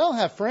may well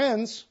have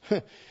friends,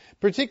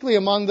 particularly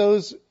among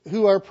those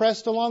who are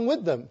oppressed along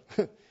with them.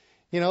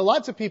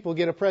 Lots of people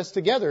get oppressed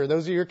together.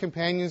 Those are your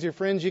companions, your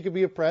friends. You could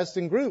be oppressed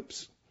in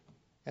groups,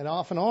 and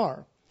often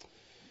are.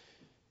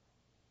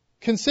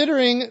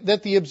 Considering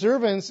that the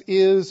observance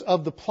is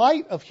of the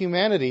plight of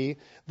humanity,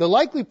 the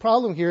likely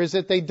problem here is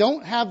that they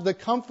don't have the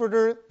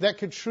comforter that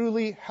could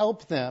truly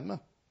help them.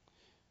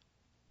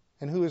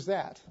 And who is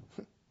that?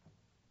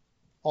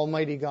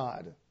 Almighty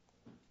God.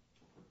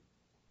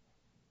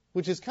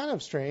 Which is kind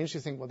of strange. You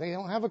think, well, they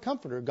don't have a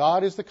comforter.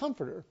 God is the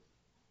comforter.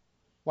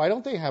 Why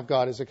don't they have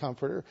God as a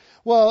comforter?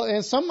 Well,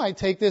 and some might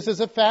take this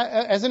as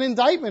an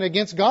indictment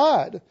against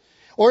God,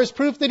 or as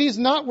proof that he's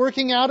not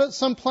working out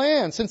some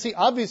plan, since he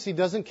obviously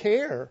doesn't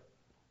care.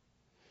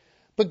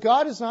 But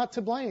God is not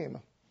to blame.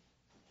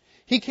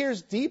 He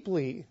cares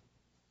deeply.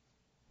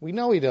 We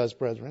know he does,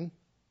 brethren.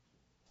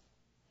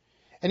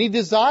 And he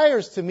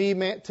desires to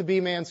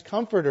be man's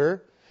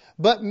comforter,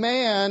 but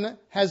man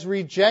has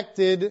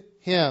rejected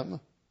him.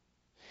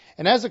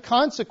 And as a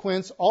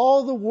consequence,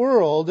 all the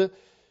world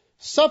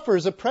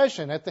suffers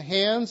oppression at the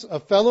hands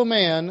of fellow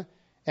man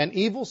and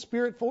evil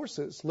spirit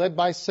forces led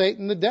by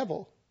Satan the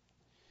devil.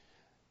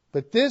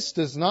 But this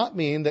does not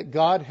mean that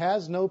God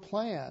has no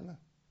plan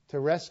to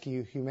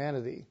rescue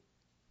humanity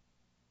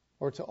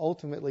or to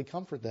ultimately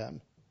comfort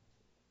them.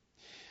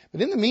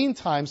 But in the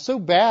meantime, so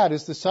bad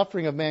is the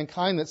suffering of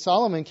mankind that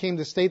Solomon came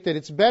to state that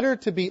it's better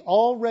to be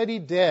already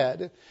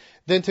dead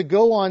than to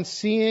go on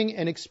seeing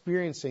and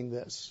experiencing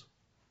this.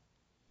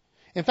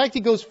 In fact, he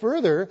goes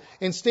further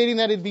in stating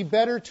that it'd be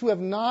better to have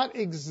not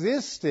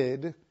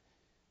existed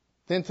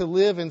than to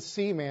live and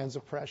see man's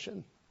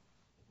oppression.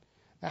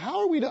 Now, how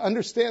are we to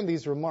understand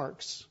these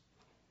remarks?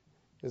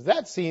 Because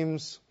that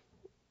seems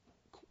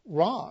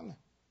wrong,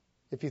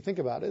 if you think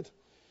about it.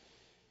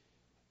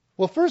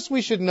 Well, first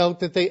we should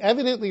note that they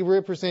evidently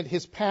represent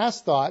his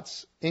past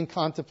thoughts in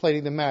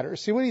contemplating the matter.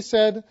 See what he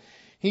said?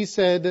 He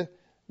said,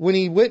 when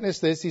he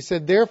witnessed this, he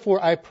said,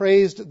 therefore I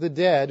praised the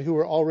dead who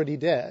were already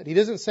dead. He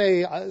doesn't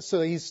say, so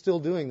he's still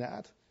doing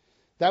that.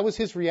 That was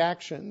his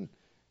reaction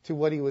to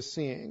what he was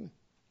seeing.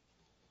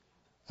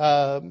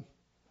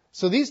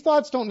 So these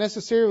thoughts don't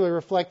necessarily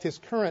reflect his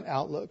current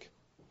outlook.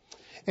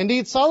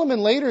 Indeed, Solomon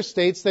later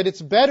states that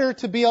it's better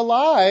to be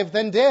alive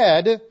than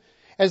dead,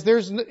 as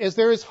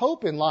there is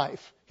hope in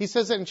life. He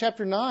says that in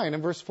chapter 9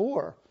 and verse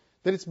 4,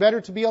 that it's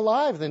better to be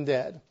alive than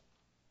dead.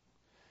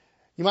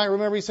 You might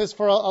remember he says,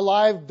 for a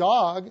live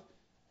dog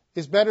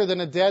is better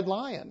than a dead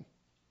lion.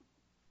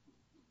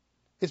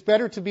 It's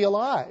better to be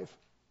alive.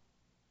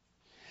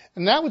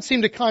 And that would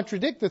seem to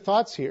contradict the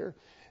thoughts here.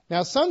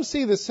 Now, some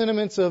see the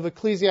sentiments of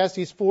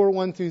Ecclesiastes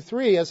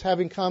 4:1-3 as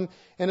having come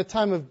in a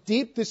time of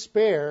deep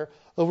despair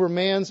over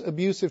man's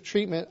abusive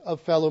treatment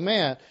of fellow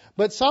man.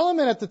 But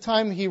Solomon, at the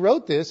time he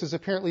wrote this, is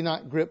apparently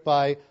not gripped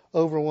by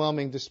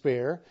overwhelming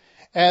despair,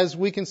 as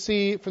we can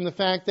see from the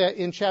fact that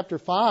in chapter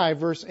 5,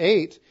 verse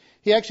 8,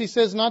 he actually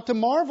says not to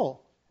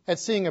marvel at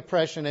seeing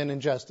oppression and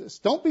injustice.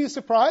 Don't be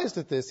surprised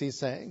at this, he's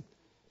saying.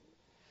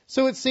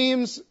 So it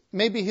seems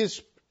maybe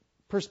his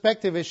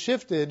perspective has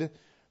shifted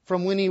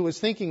from when he was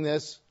thinking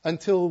this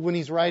until when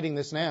he's writing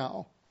this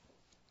now.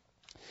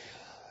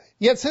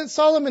 Yet since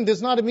Solomon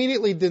does not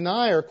immediately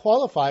deny or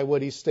qualify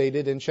what he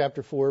stated in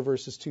chapter 4,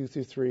 verses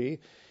 2-3,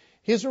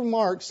 his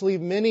remarks leave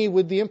many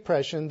with the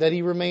impression that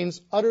he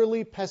remains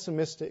utterly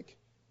pessimistic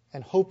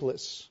and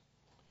hopeless.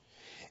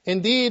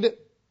 Indeed,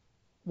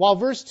 while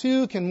verse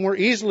 2 can more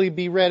easily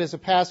be read as a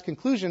past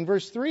conclusion,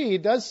 verse 3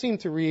 does seem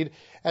to read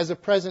as a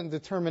present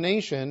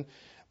determination,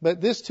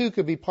 but this too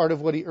could be part of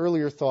what he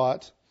earlier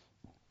thought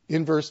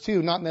in verse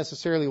 2, not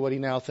necessarily what he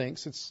now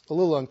thinks. It's a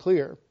little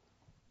unclear.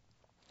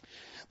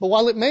 But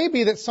while it may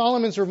be that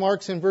Solomon's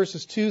remarks in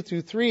verses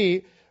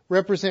 2-3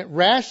 represent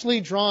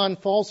rashly drawn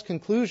false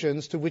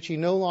conclusions to which he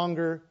no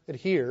longer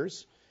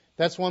adheres,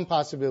 that's one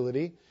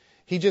possibility.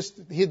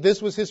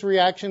 This was his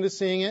reaction to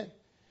seeing it,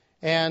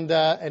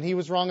 and he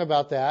was wrong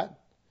about that.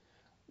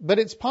 But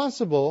it's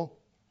possible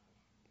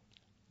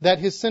that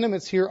his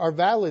sentiments here are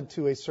valid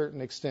to a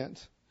certain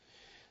extent.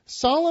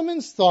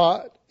 Solomon's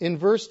thought in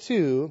verse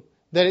 2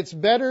 that it's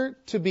better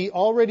to be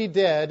already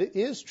dead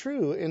is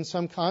true in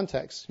some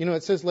contexts. You know,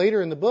 it says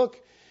later in the book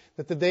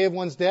that the day of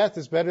one's death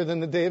is better than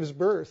the day of his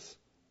birth,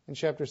 in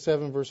chapter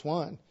 7, verse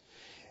 1.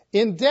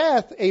 In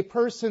death, a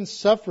person's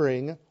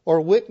suffering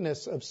or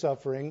witness of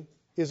suffering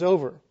is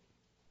over.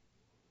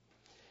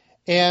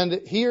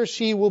 And he or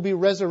she will be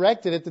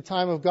resurrected at the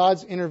time of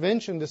God's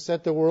intervention to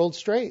set the world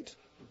straight.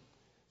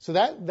 So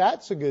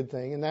that's a good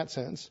thing in that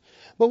sense.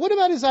 But what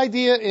about his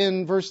idea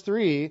in verse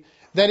 3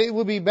 that it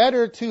would be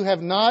better to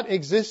have not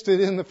existed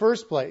in the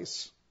first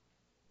place?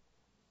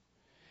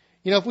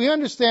 You know, if we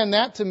understand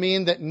that to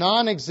mean that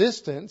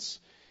non-existence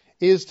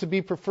is to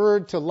be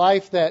preferred to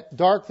life that,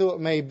 dark though it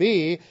may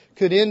be,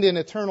 could end in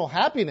eternal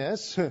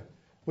happiness,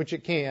 which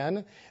it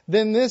can,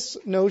 then this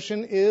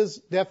notion is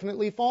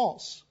definitely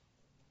false.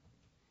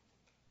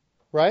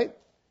 Right?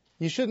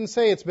 You shouldn't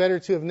say it's better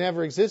to have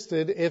never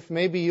existed if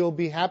maybe you'll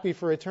be happy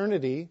for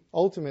eternity,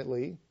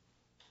 ultimately.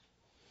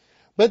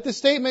 But the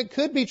statement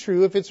could be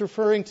true if it's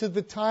referring to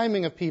the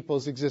timing of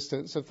people's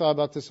existence. I've thought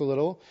about this a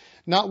little.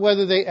 Not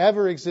whether they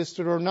ever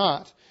existed or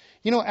not.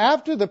 You know,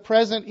 after the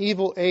present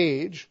evil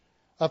age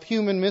of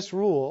human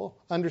misrule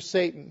under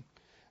Satan,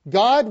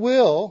 God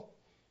will,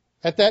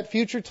 at that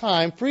future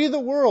time, free the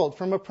world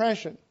from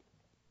oppression,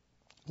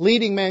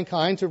 leading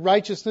mankind to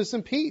righteousness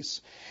and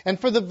peace. And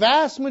for the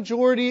vast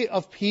majority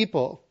of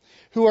people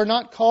who are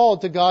not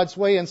called to God's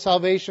way and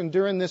salvation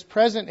during this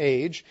present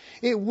age,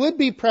 it would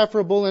be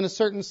preferable in a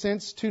certain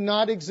sense to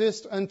not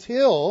exist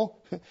until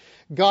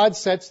God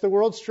sets the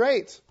world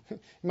straight. You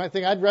might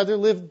think, I'd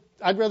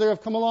rather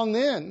have come along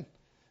then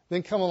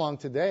than come along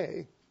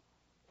today.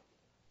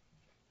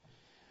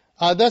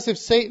 Thus, if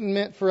Satan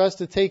meant for us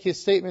to take his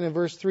statement in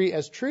verse 3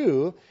 as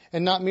true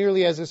and not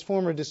merely as his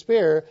former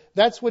despair,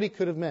 that's what he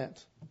could have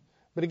meant.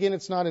 But again,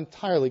 it's not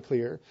entirely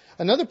clear.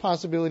 Another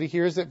possibility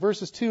here is that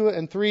verses 2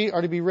 and 3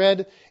 are to be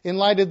read in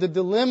light of the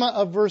dilemma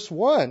of verse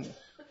 1,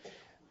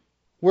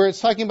 where it's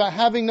talking about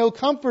having no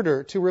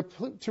comforter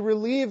to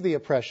relieve the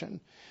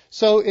oppression.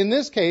 So in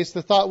this case,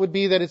 the thought would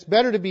be that it's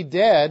better to be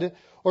dead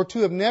or to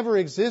have never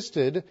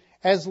existed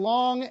as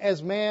long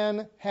as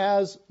man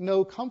has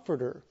no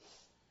comforter.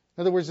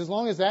 In other words, as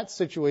long as that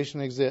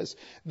situation exists,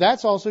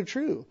 that's also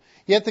true.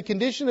 Yet the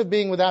condition of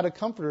being without a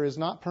comforter is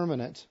not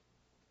permanent.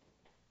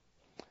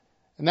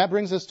 And that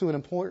brings us to an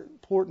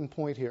important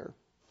point here.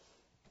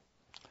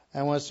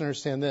 I want us to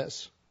understand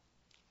this.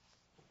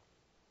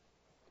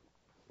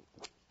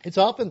 It's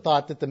often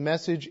thought that the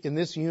message in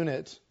this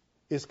unit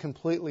is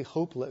completely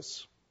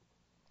hopeless.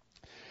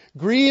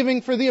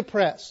 Grieving for the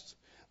oppressed,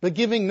 but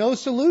giving no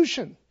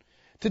solution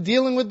to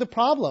dealing with the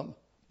problem.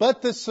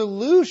 But the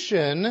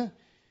solution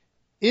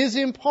is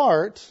in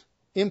part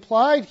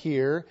implied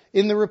here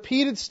in the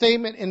repeated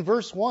statement in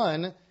verse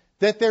 1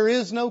 that there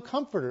is no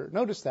comforter.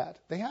 Notice that.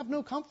 They have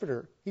no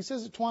comforter. He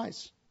says it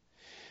twice.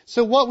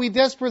 So what we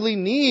desperately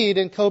need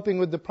in coping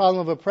with the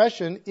problem of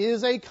oppression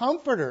is a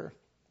comforter.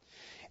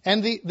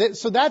 And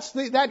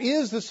that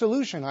is the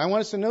solution. I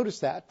want us to notice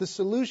that. The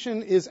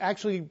solution is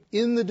actually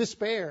in the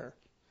despair.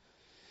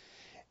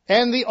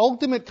 And the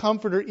ultimate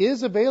comforter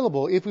is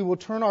available if we will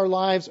turn our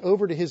lives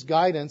over to His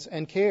guidance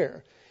and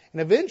care. And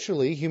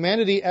eventually,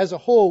 humanity as a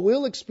whole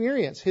will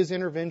experience His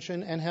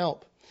intervention and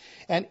help.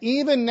 And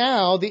even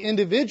now, the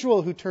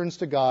individual who turns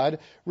to God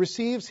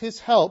receives His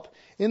help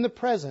in the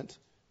present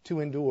to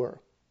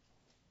endure.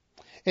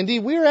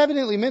 Indeed, we are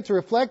evidently meant to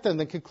reflect on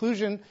the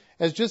conclusion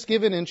as just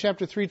given in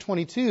chapter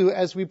 3:22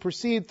 as we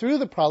proceed through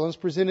the problems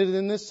presented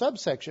in this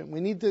subsection. We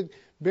need to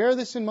bear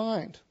this in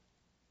mind.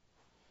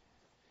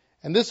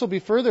 And this will be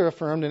further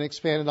affirmed and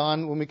expanded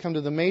on when we come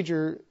to the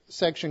major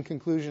section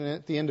conclusion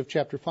at the end of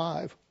chapter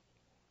 5.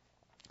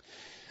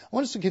 I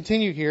want us to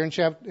continue here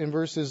in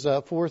verses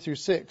 4 through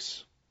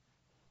 6.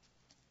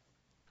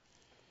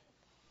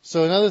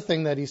 So another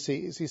thing that he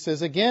sees, he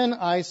says, "Again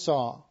I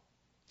saw."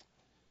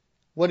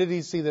 What did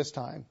he see this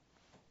time?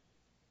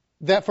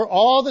 "That for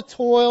all the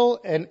toil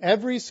and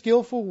every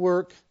skillful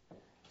work,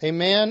 a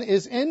man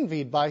is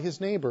envied by his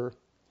neighbor.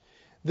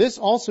 This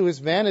also is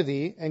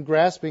vanity and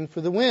grasping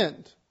for the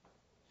wind.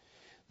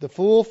 The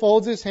fool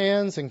folds his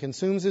hands and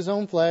consumes his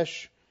own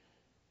flesh.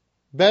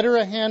 Better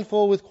a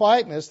handful with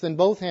quietness than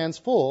both hands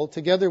full,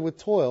 together with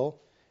toil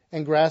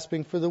and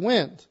grasping for the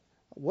wind."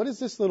 What is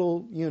this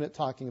little unit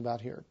talking about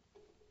here?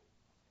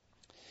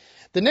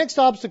 The next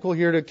obstacle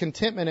here to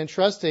contentment and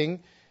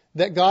trusting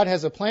that God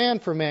has a plan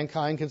for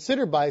mankind,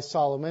 considered by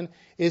Solomon,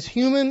 is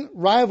human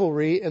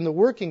rivalry in the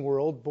working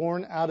world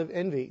born out of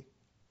envy.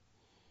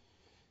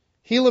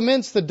 He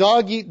laments the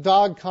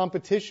dog-eat-dog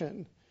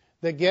competition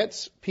that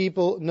gets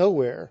people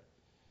nowhere.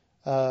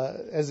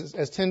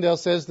 As Tyndale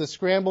says, the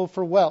scramble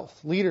for wealth,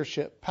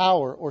 leadership,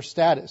 power, or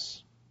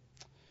status.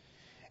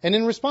 And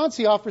in response,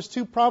 he offers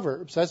two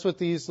proverbs. That's what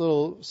these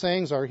little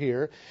sayings are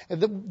here.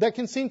 That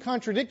can seem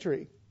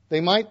contradictory.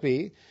 They might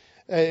be.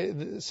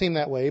 Seem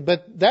that way,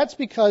 but that's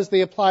because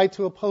they apply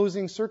to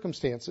opposing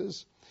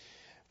circumstances.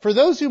 For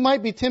those who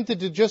might be tempted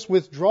to just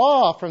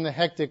withdraw from the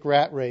hectic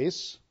rat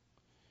race,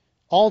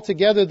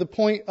 altogether the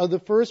point of the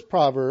first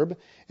proverb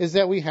is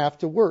that we have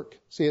to work.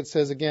 See, it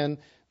says again,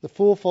 the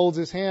fool folds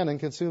his hand and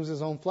consumes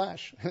his own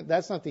flesh.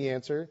 That's not the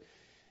answer.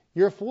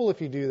 You're a fool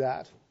if you do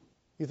that.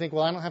 You think,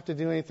 well, I don't have to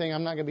do anything.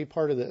 I'm not going to be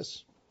part of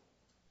this.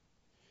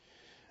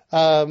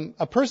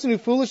 A person who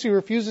foolishly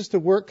refuses to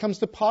work comes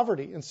to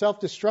poverty and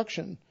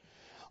self-destruction.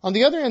 On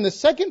the other hand, the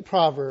second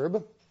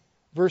proverb,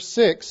 verse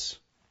 6,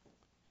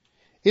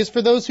 is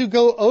for those who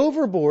go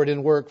overboard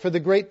in work for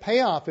the great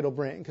payoff it'll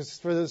bring. Because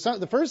for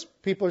the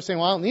first people are saying,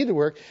 well, I don't need to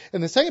work.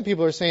 And the second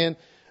people are saying,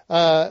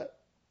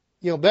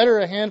 better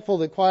a handful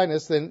than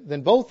quietness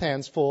than both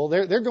hands full.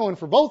 They're going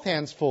for both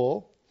hands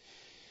full.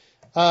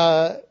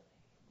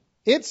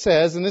 It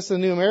says, and this is a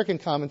New American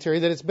Commentary,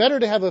 that it's better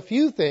to have a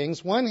few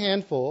things, one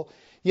handful,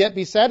 yet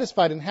be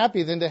satisfied and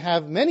happy than to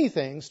have many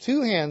things,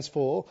 two hands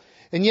full,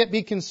 and yet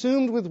be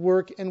consumed with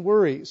work and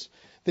worries.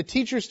 The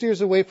teacher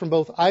steers away from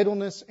both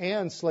idleness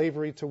and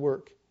slavery to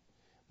work.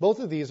 Both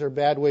of these are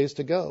bad ways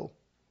to go.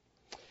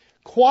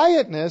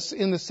 Quietness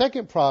in the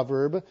second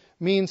proverb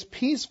means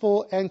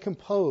peaceful and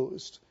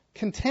composed,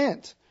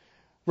 content,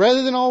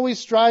 rather than always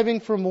striving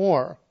for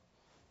more.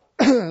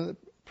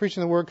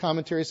 Preaching the Word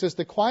Commentary says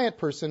the quiet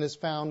person has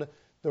found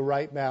the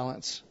right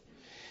balance.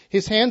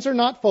 His hands are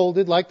not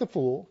folded like the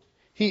fool.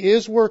 He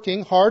is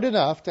working hard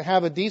enough to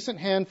have a decent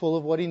handful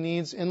of what he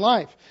needs in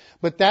life.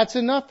 But that's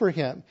enough for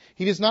him.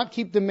 He does not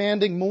keep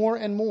demanding more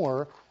and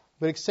more,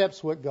 but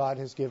accepts what God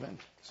has given.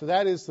 So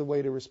that is the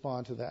way to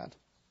respond to that,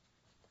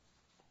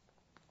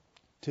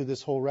 to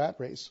this whole rat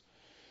race.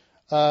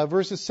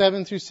 Verses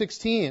 7 through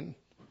 16,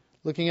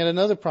 looking at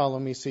another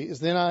problem we see,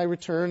 is then I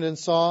returned and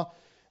saw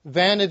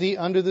vanity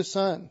under the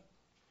sun.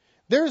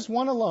 There is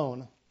one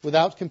alone,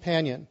 without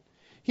companion.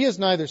 He has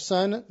neither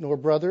son nor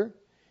brother.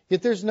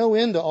 Yet there's no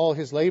end to all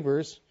his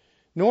labors,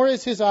 nor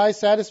is his eye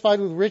satisfied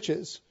with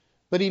riches.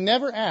 But he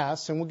never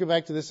asks, and we'll get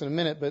back to this in a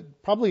minute,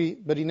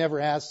 but he never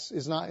asks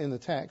is not in the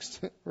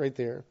text right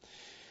there.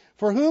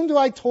 For whom do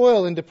I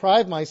toil and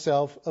deprive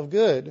myself of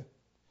good?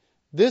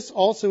 This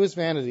also is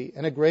vanity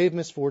and a grave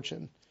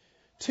misfortune.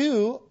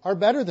 Two are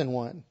better than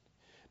one,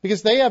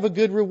 because they have a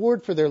good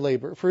reward for their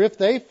labor. For if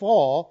they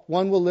fall,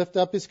 one will lift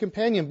up his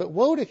companion. But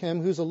woe to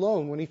him who's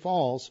alone when he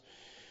falls,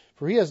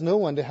 for he has no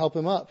one to help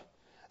him up.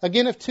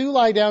 Again, if two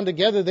lie down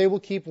together, they will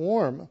keep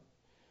warm.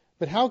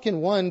 But how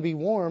can one be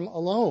warm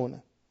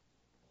alone?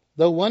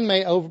 Though one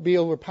may be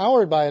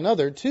overpowered by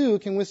another, two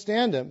can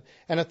withstand him,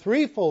 and a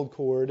threefold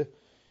cord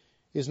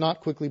is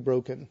not quickly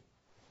broken.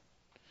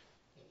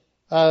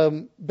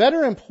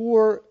 Better a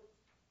poor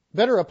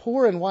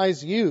and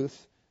wise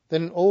youth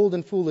than an old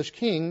and foolish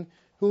king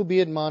who will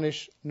be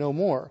admonished no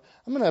more.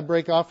 I'm going to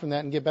break off from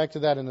that and get back to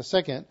that in a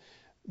second.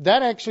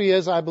 That actually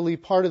is, I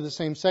believe, part of the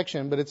same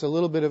section, but it's a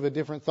little bit of a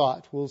different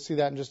thought. We'll see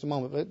that in just a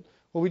moment. But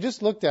what we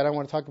just looked at, I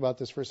want to talk about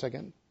this for a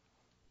second.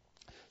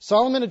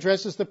 Solomon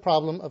addresses the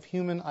problem of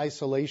human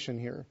isolation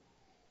here.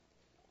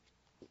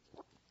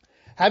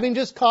 Having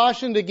just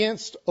cautioned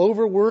against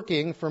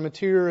overworking for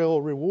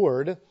material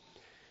reward,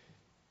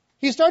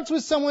 he starts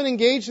with someone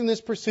engaged in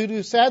this pursuit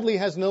who sadly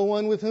has no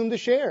one with whom to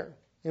share,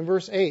 in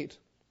verse 8.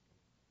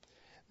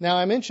 Now,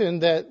 I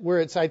mentioned that where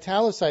it's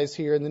italicized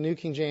here in the New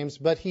King James,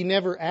 but he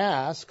never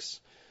asks,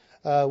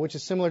 which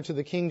is similar to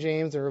the King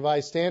James and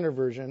Revised Standard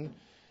Version.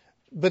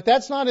 But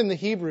that's not in the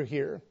Hebrew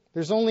here.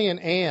 There's only an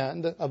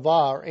and, a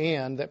va or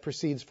and, that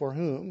precedes for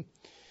whom.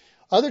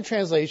 Other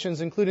translations,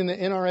 including the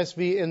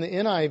NRSV and the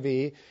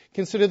NIV,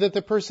 consider that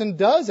the person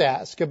does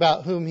ask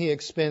about whom he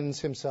expends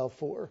himself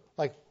for.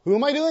 Like, who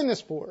am I doing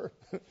this for?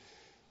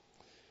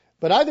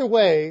 But either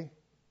way,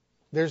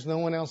 there's no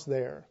one else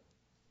there.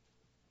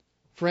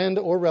 Friend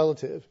or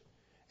relative.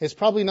 It's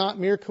probably not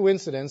mere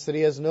coincidence that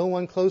he has no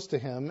one close to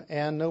him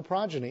and no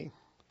progeny.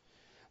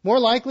 More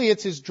likely,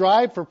 it's his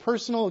drive for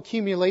personal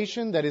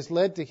accumulation that has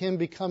led to him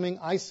becoming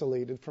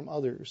isolated from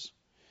others.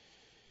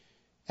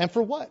 And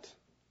for what?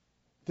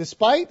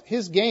 Despite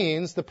his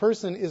gains, the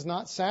person is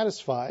not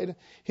satisfied.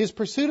 His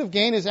pursuit of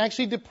gain has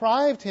actually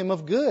deprived him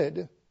of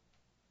good.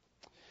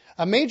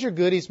 A major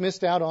good he's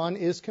missed out on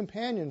is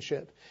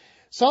companionship.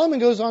 Solomon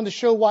goes on to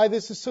show why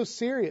this is so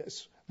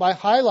serious by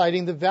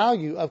highlighting the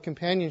value of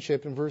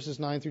companionship in verses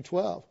 9 through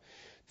 12.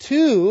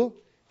 Two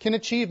can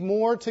achieve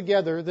more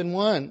together than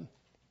one,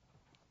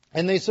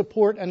 and they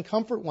support and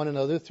comfort one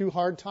another through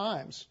hard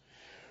times.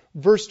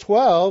 Verse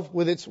 12,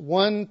 with its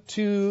 1,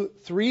 2,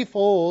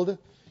 3-fold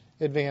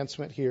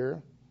advancement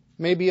here,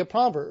 may be a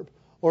proverb,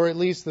 or at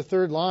least the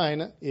third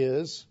line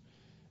is,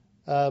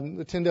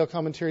 the Tyndale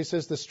commentary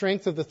says, the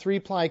strength of the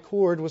three-ply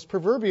cord was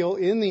proverbial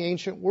in the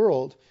ancient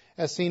world,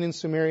 as seen in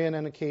Sumerian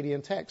and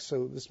Akkadian texts.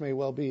 So this may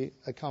well be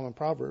a common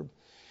proverb.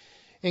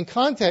 In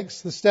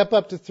context, the step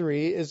up to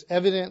 3 is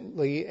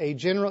evidently a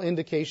general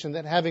indication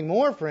that having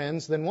more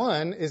friends than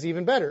one is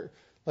even better.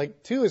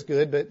 Like 2 is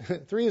good,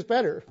 but 3 is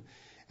better.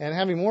 And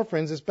having more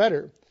friends is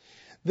better.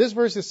 This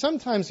verse is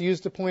sometimes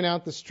used to point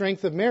out the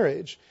strength of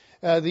marriage,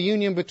 the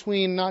union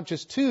between not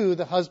just 2,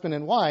 the husband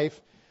and wife,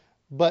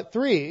 but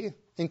 3,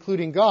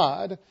 including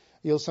God.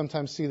 You'll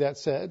sometimes see that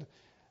said.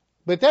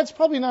 But that's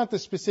probably not the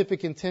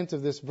specific intent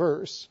of this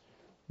verse,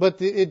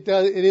 but it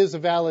is a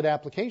valid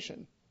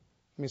application.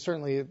 I mean,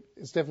 certainly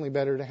it's definitely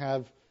better to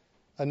have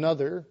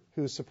another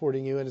who's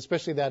supporting you, and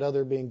especially that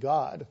other being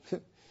God.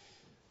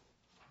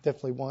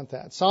 Definitely want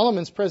that.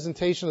 Solomon's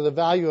presentation of the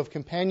value of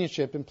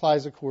companionship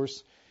implies, of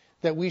course,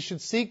 that we should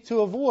seek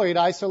to avoid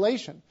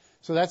isolation.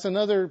 So that's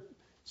another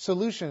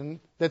solution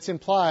that's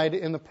implied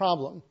in the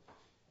problem.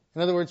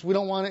 In other words, we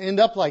don't want to end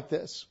up like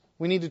this.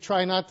 We need to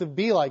try not to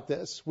be like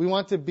this. We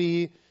want to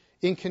be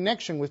in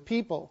connection with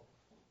people.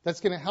 That's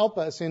going to help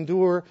us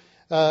endure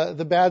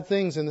the bad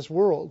things in this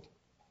world.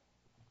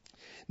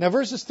 Now,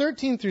 verses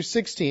 13 through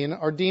 16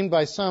 are deemed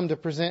by some to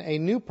present a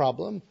new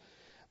problem.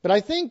 But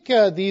I think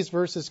these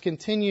verses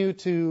continue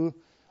to,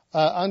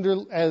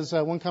 as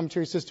one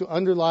commentary says, to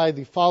underlie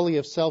the folly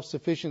of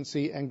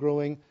self-sufficiency and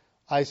growing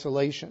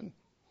isolation.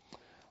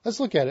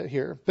 Let's look at it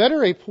here.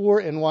 Better a poor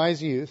and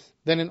wise youth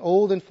than an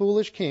old and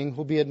foolish king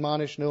who'll be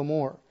admonished no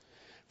more.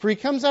 For he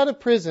comes out of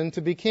prison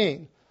to be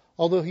king,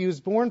 although he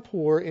was born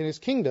poor in his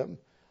kingdom.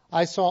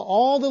 I saw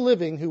all the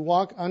living who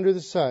walk under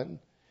the sun.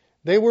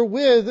 They were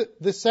with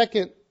the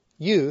second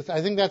youth.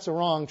 I think that's a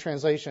wrong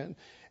translation.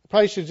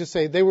 Probably should just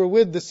say they were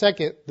with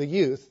the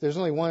youth. There's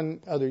only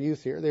one other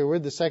youth here. They were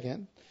with the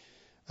second,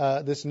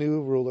 this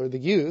new ruler, the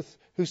youth,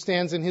 who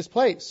stands in his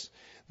place.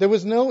 There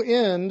was no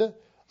end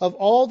of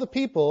all the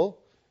people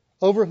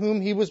over whom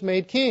he was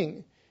made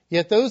king.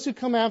 Yet those who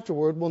come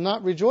afterward will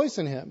not rejoice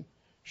in him.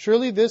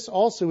 Surely this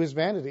also is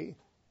vanity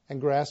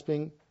and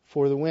grasping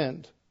for the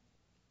wind.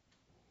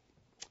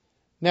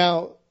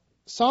 Now,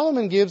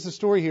 Solomon gives the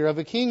story here of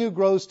a king who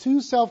grows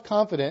too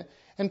self-confident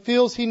and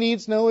feels he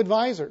needs no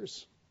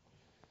advisors.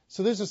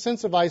 So there's a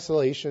sense of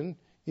isolation.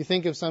 You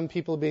think of some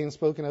people being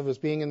spoken of as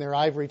being in their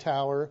ivory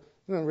tower.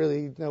 They don't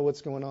really know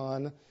what's going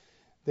on.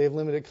 They have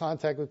limited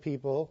contact with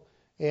people.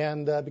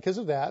 And because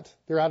of that,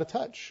 they're out of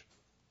touch.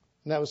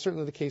 And that was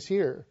certainly the case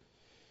here.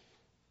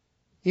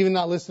 Even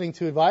not listening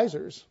to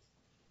advisors.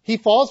 He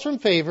falls from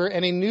favor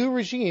and a new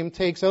regime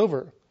takes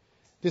over.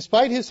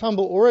 Despite his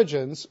humble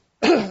origins,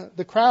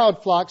 the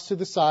crowd flocks to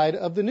the side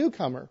of the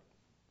newcomer,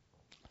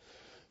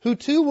 who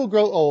too will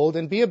grow old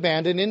and be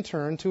abandoned in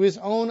turn to his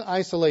own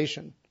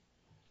isolation.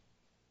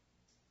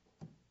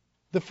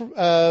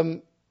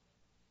 The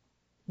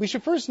We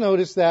should first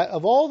notice that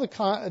of all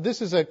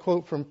this is a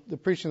quote from the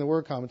Preaching the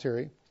Word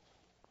commentary.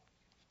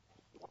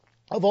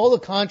 Of all the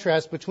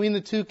contrasts between the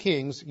two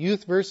kings,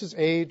 youth versus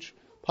age,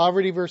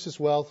 poverty versus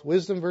wealth,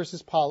 wisdom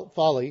versus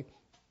folly,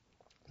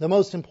 the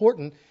most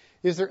important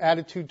is their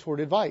attitude toward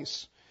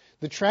advice.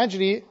 The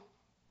tragedy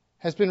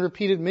has been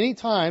repeated many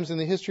times in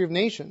the history of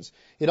nations.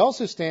 It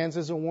also stands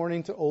as a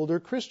warning to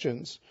older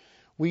Christians.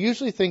 We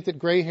usually think that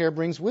gray hair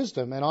brings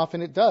wisdom, and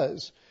often it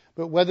does.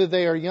 But whether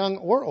they are young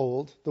or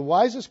old, the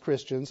wisest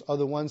Christians are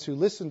the ones who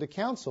listen to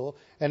counsel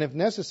and, if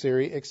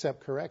necessary,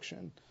 accept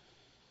correction.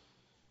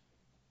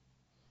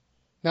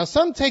 Now,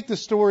 some take the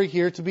story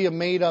here to be a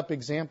made-up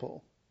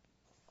example,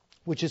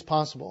 which is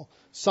possible.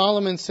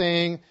 Solomon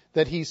saying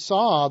that he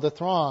saw the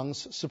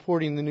throngs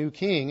supporting the new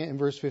king in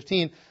verse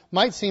 15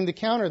 might seem to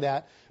counter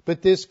that,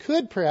 but this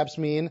could perhaps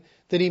mean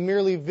that he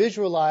merely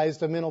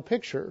visualized a mental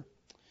picture.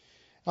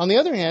 On the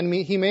other hand,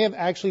 he may have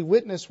actually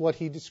witnessed what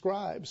he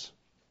describes.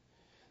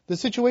 The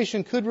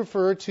situation could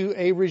refer to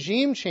a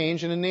regime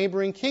change in a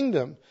neighboring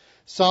kingdom,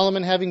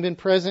 Solomon having been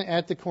present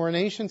at the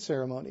coronation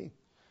ceremony,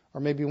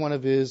 or maybe one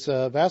of his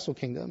vassal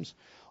kingdoms.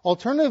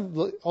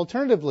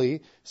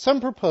 Alternatively, some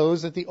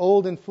propose that the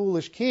old and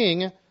foolish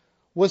king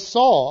was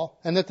Saul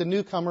and that the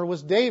newcomer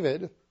was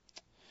David,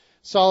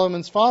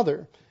 Solomon's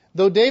father.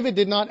 Though David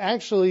did not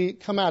actually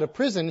come out of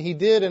prison, he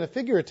did in a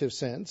figurative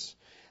sense,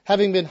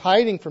 having been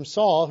hiding from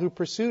Saul, who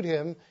pursued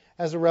him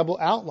as a rebel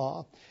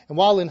outlaw. And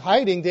while in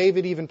hiding,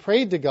 David even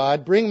prayed to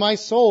God, "Bring my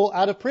soul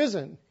out of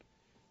prison."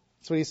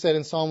 That's what he said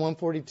in Psalm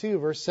 142,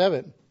 verse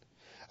 7.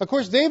 Of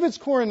course, David's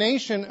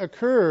coronation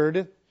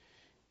occurred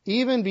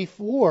even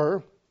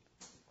before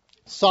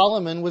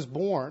Solomon was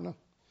born.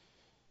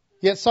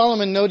 Yet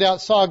Solomon no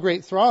doubt saw a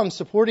great throng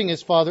supporting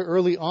his father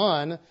early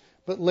on,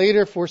 but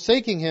later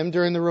forsaking him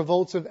during the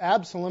revolts of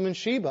Absalom and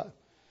Sheba.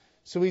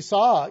 So he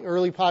saw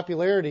early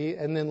popularity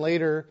and then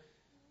later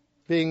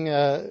being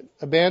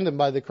abandoned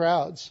by the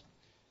crowds.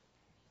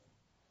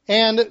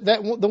 And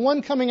that the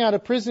one coming out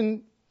of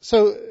prison,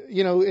 so,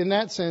 in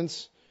that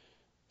sense,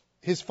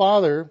 his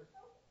father,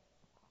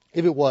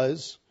 if it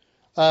was,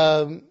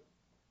 went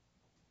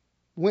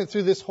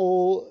through this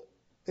whole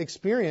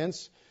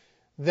experience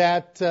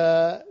that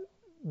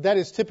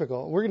is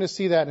typical. We're going to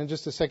see that in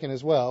just a second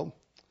as well.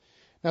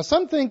 Now,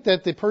 some think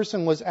that the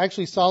person was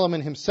actually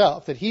Solomon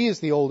himself, that he is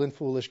the old and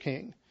foolish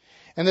king,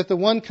 and that the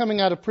one coming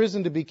out of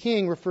prison to be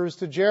king refers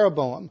to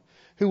Jeroboam,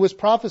 who was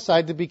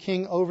prophesied to be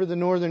king over the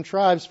northern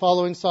tribes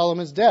following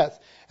Solomon's death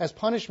as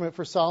punishment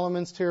for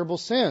Solomon's terrible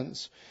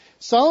sins.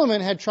 Solomon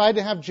had tried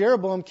to have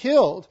Jeroboam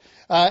killed,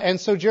 and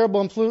so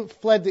Jeroboam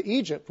fled to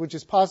Egypt, which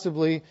is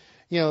possibly,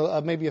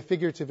 maybe a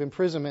figurative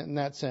imprisonment in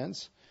that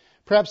sense.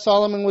 Perhaps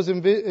Solomon was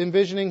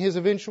envisioning his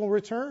eventual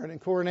return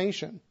and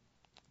coronation.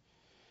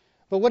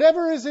 But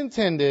whatever is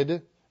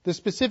intended, the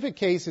specific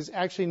case is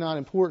actually not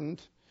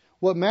important.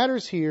 What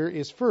matters here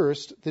is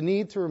first the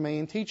need to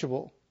remain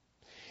teachable.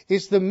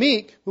 It's the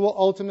meek who will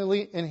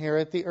ultimately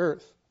inherit the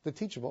earth, the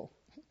teachable.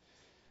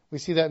 We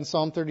see that in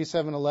Psalm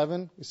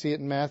 37:11. We see it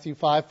in Matthew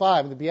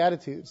 5:5, the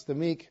Beatitudes. The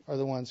meek are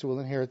the ones who will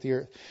inherit the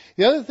earth.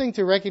 The other thing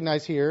to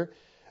recognize here,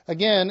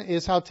 again,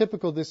 is how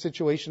typical this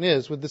situation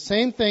is, with the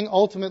same thing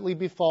ultimately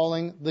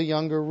befalling the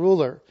younger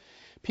ruler.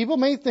 People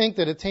may think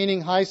that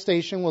attaining high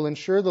station will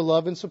ensure the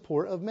love and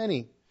support of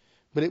many,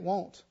 but it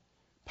won't.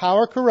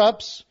 Power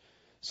corrupts,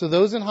 so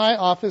those in high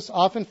office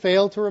often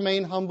fail to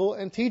remain humble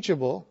and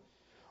teachable,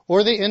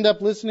 or they end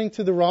up listening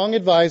to the wrong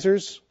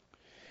advisors,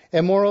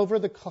 and moreover,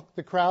 the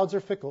crowds are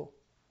fickle.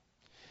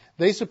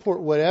 They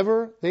support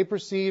whatever they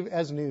perceive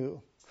as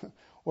new,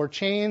 or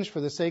change for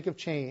the sake of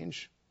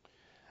change,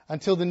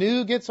 until the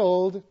new gets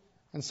old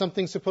and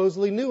something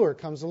supposedly newer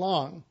comes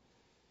along.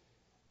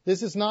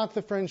 This is not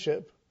the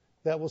friendship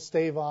that will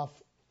stave off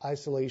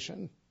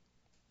isolation.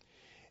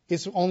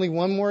 It's only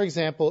one more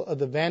example of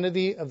the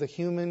vanity of the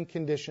human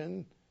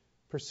condition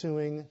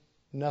pursuing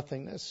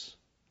nothingness.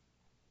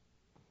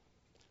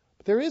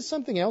 But there is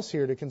something else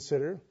here to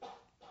consider.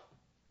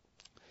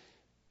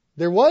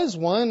 There was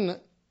one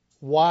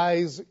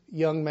wise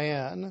young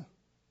man,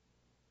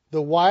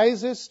 the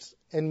wisest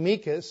and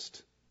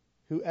meekest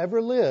who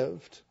ever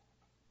lived,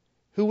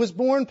 who was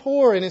born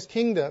poor in his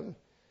kingdom,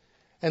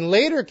 and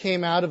later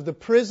came out of the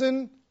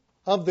prison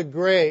of the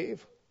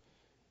grave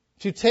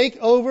to take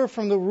over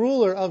from the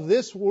ruler of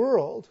this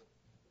world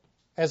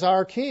as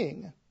our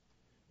king,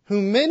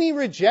 whom many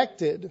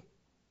rejected,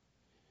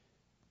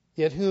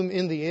 yet whom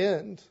in the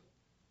end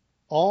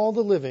all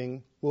the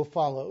living will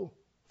follow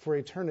for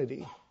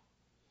eternity.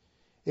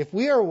 If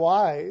we are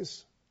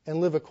wise and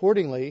live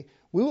accordingly,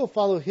 we will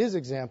follow his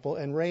example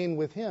and reign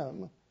with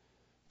him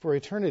for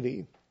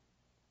eternity.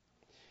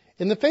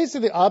 In the face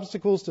of the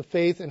obstacles to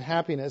faith and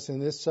happiness in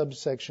this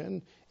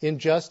subsection,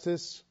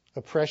 injustice,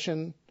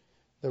 oppression,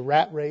 the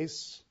rat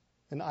race,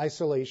 and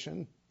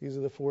isolation, these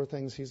are the four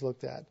things he's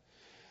looked at,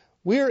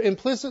 we are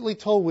implicitly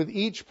told with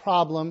each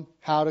problem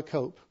how to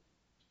cope.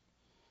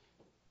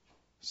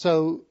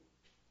 So,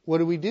 what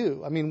do we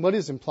do? I mean, what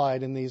is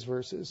implied in these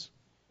verses?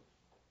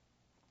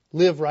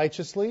 Live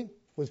righteously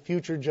with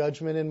future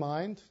judgment in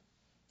mind.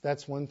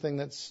 That's one thing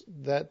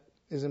that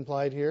is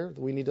implied here.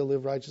 We need to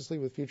live righteously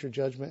with future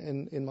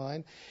judgment in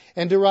mind.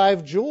 And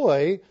derive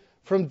joy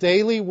from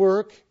daily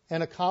work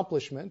and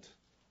accomplishment.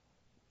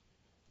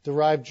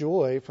 Derive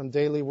joy from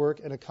daily work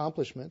and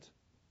accomplishment.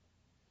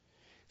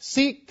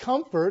 Seek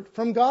comfort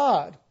from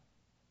God,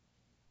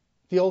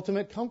 the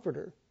ultimate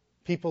comforter.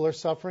 People are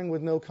suffering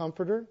with no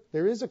comforter.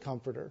 There is a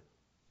comforter.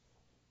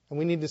 And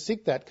we need to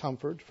seek that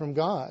comfort from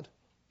God.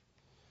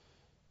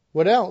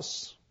 What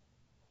else?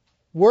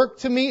 Work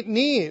to meet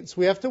needs.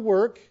 We have to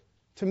work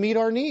to meet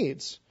our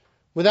needs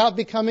without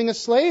becoming a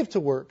slave to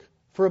work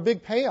for a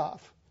big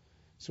payoff.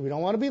 So we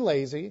don't want to be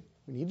lazy.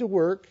 We need to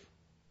work.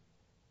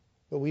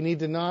 But we need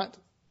to not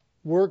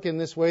work in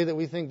this way that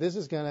we think this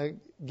is going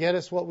to get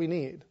us what we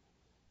need.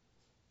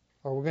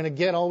 Or we're going to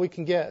get all we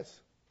can get.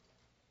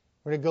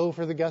 We're going to go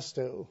for the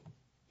gusto.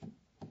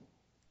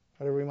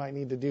 Whatever we might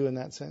need to do in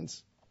that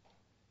sense.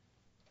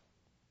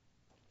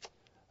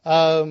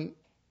 And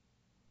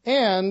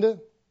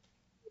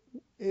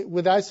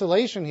with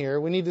isolation here,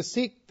 we need to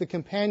seek the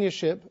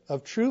companionship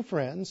of true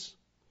friends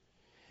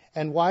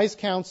and wise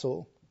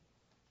counsel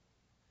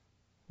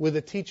with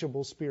a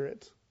teachable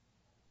spirit.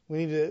 We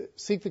need to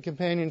seek the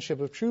companionship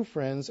of true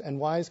friends and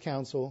wise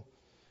counsel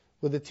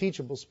with a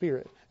teachable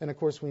spirit. And of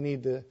course, we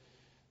need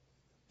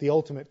the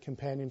ultimate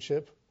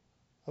companionship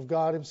of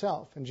God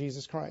Himself and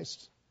Jesus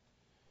Christ.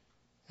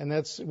 And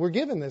we're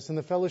given this in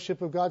the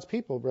fellowship of God's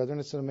people, brethren.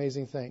 It's an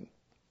amazing thing.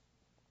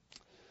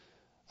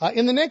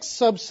 In the next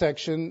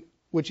subsection,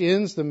 which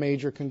ends the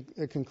major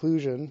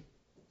conclusion,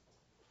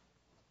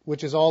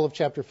 which is all of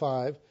chapter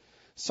 5,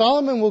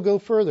 Solomon will go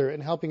further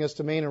in helping us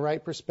to maintain a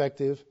right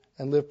perspective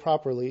and live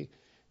properly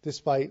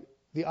despite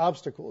the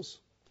obstacles.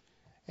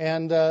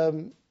 And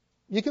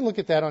you can look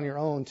at that on your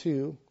own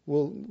too.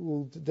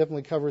 We'll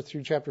definitely cover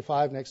through chapter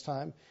 5 next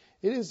time.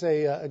 It is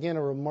again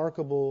a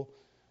remarkable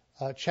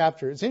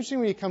chapter. It's interesting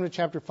when you come to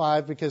chapter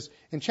 5 because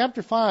in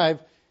chapter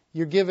 5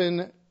 you're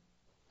given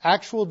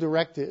actual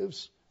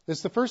directives.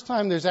 It's the first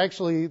time there's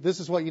actually this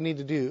is what you need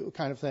to do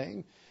kind of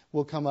thing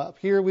will come up.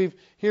 Here we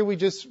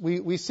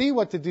see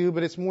what to do,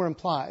 but it's more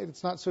implied.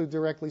 It's not so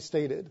directly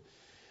stated.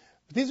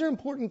 But these are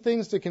important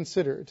things to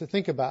consider, to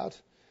think about.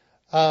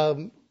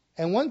 And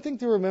one thing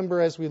to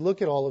remember as we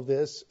look at all of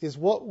this is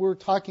what we're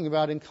talking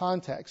about in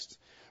context.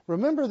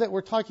 Remember that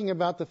we're talking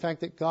about the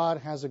fact that God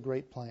has a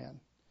great plan.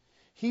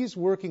 He's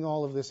working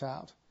all of this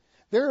out.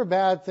 There are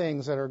bad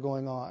things that are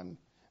going on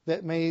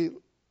that may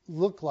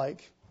look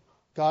like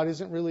God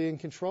isn't really in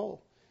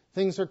control.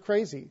 Things are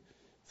crazy.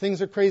 Things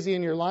are crazy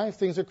in your life.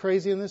 Things are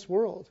crazy in this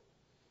world.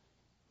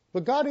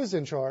 But God is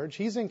in charge.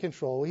 He's in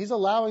control. He's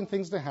allowing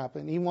things to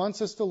happen. He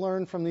wants us to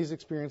learn from these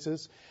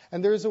experiences.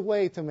 And there's a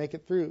way to make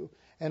it through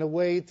and a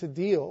way to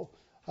deal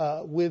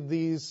with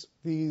these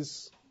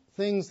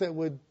things that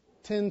would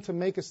tend to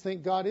make us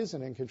think God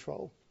isn't in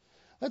control.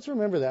 Let's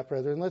remember that,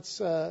 brethren. Let's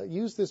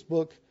use this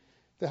book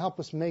to help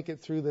us make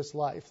it through this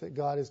life that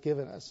God has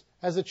given us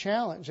as a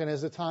challenge and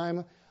as a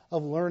time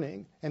of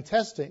learning and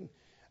testing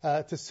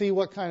to see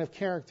what kind of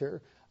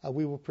character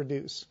we will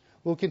produce.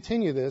 We'll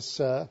continue this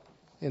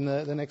in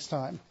the next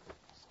time.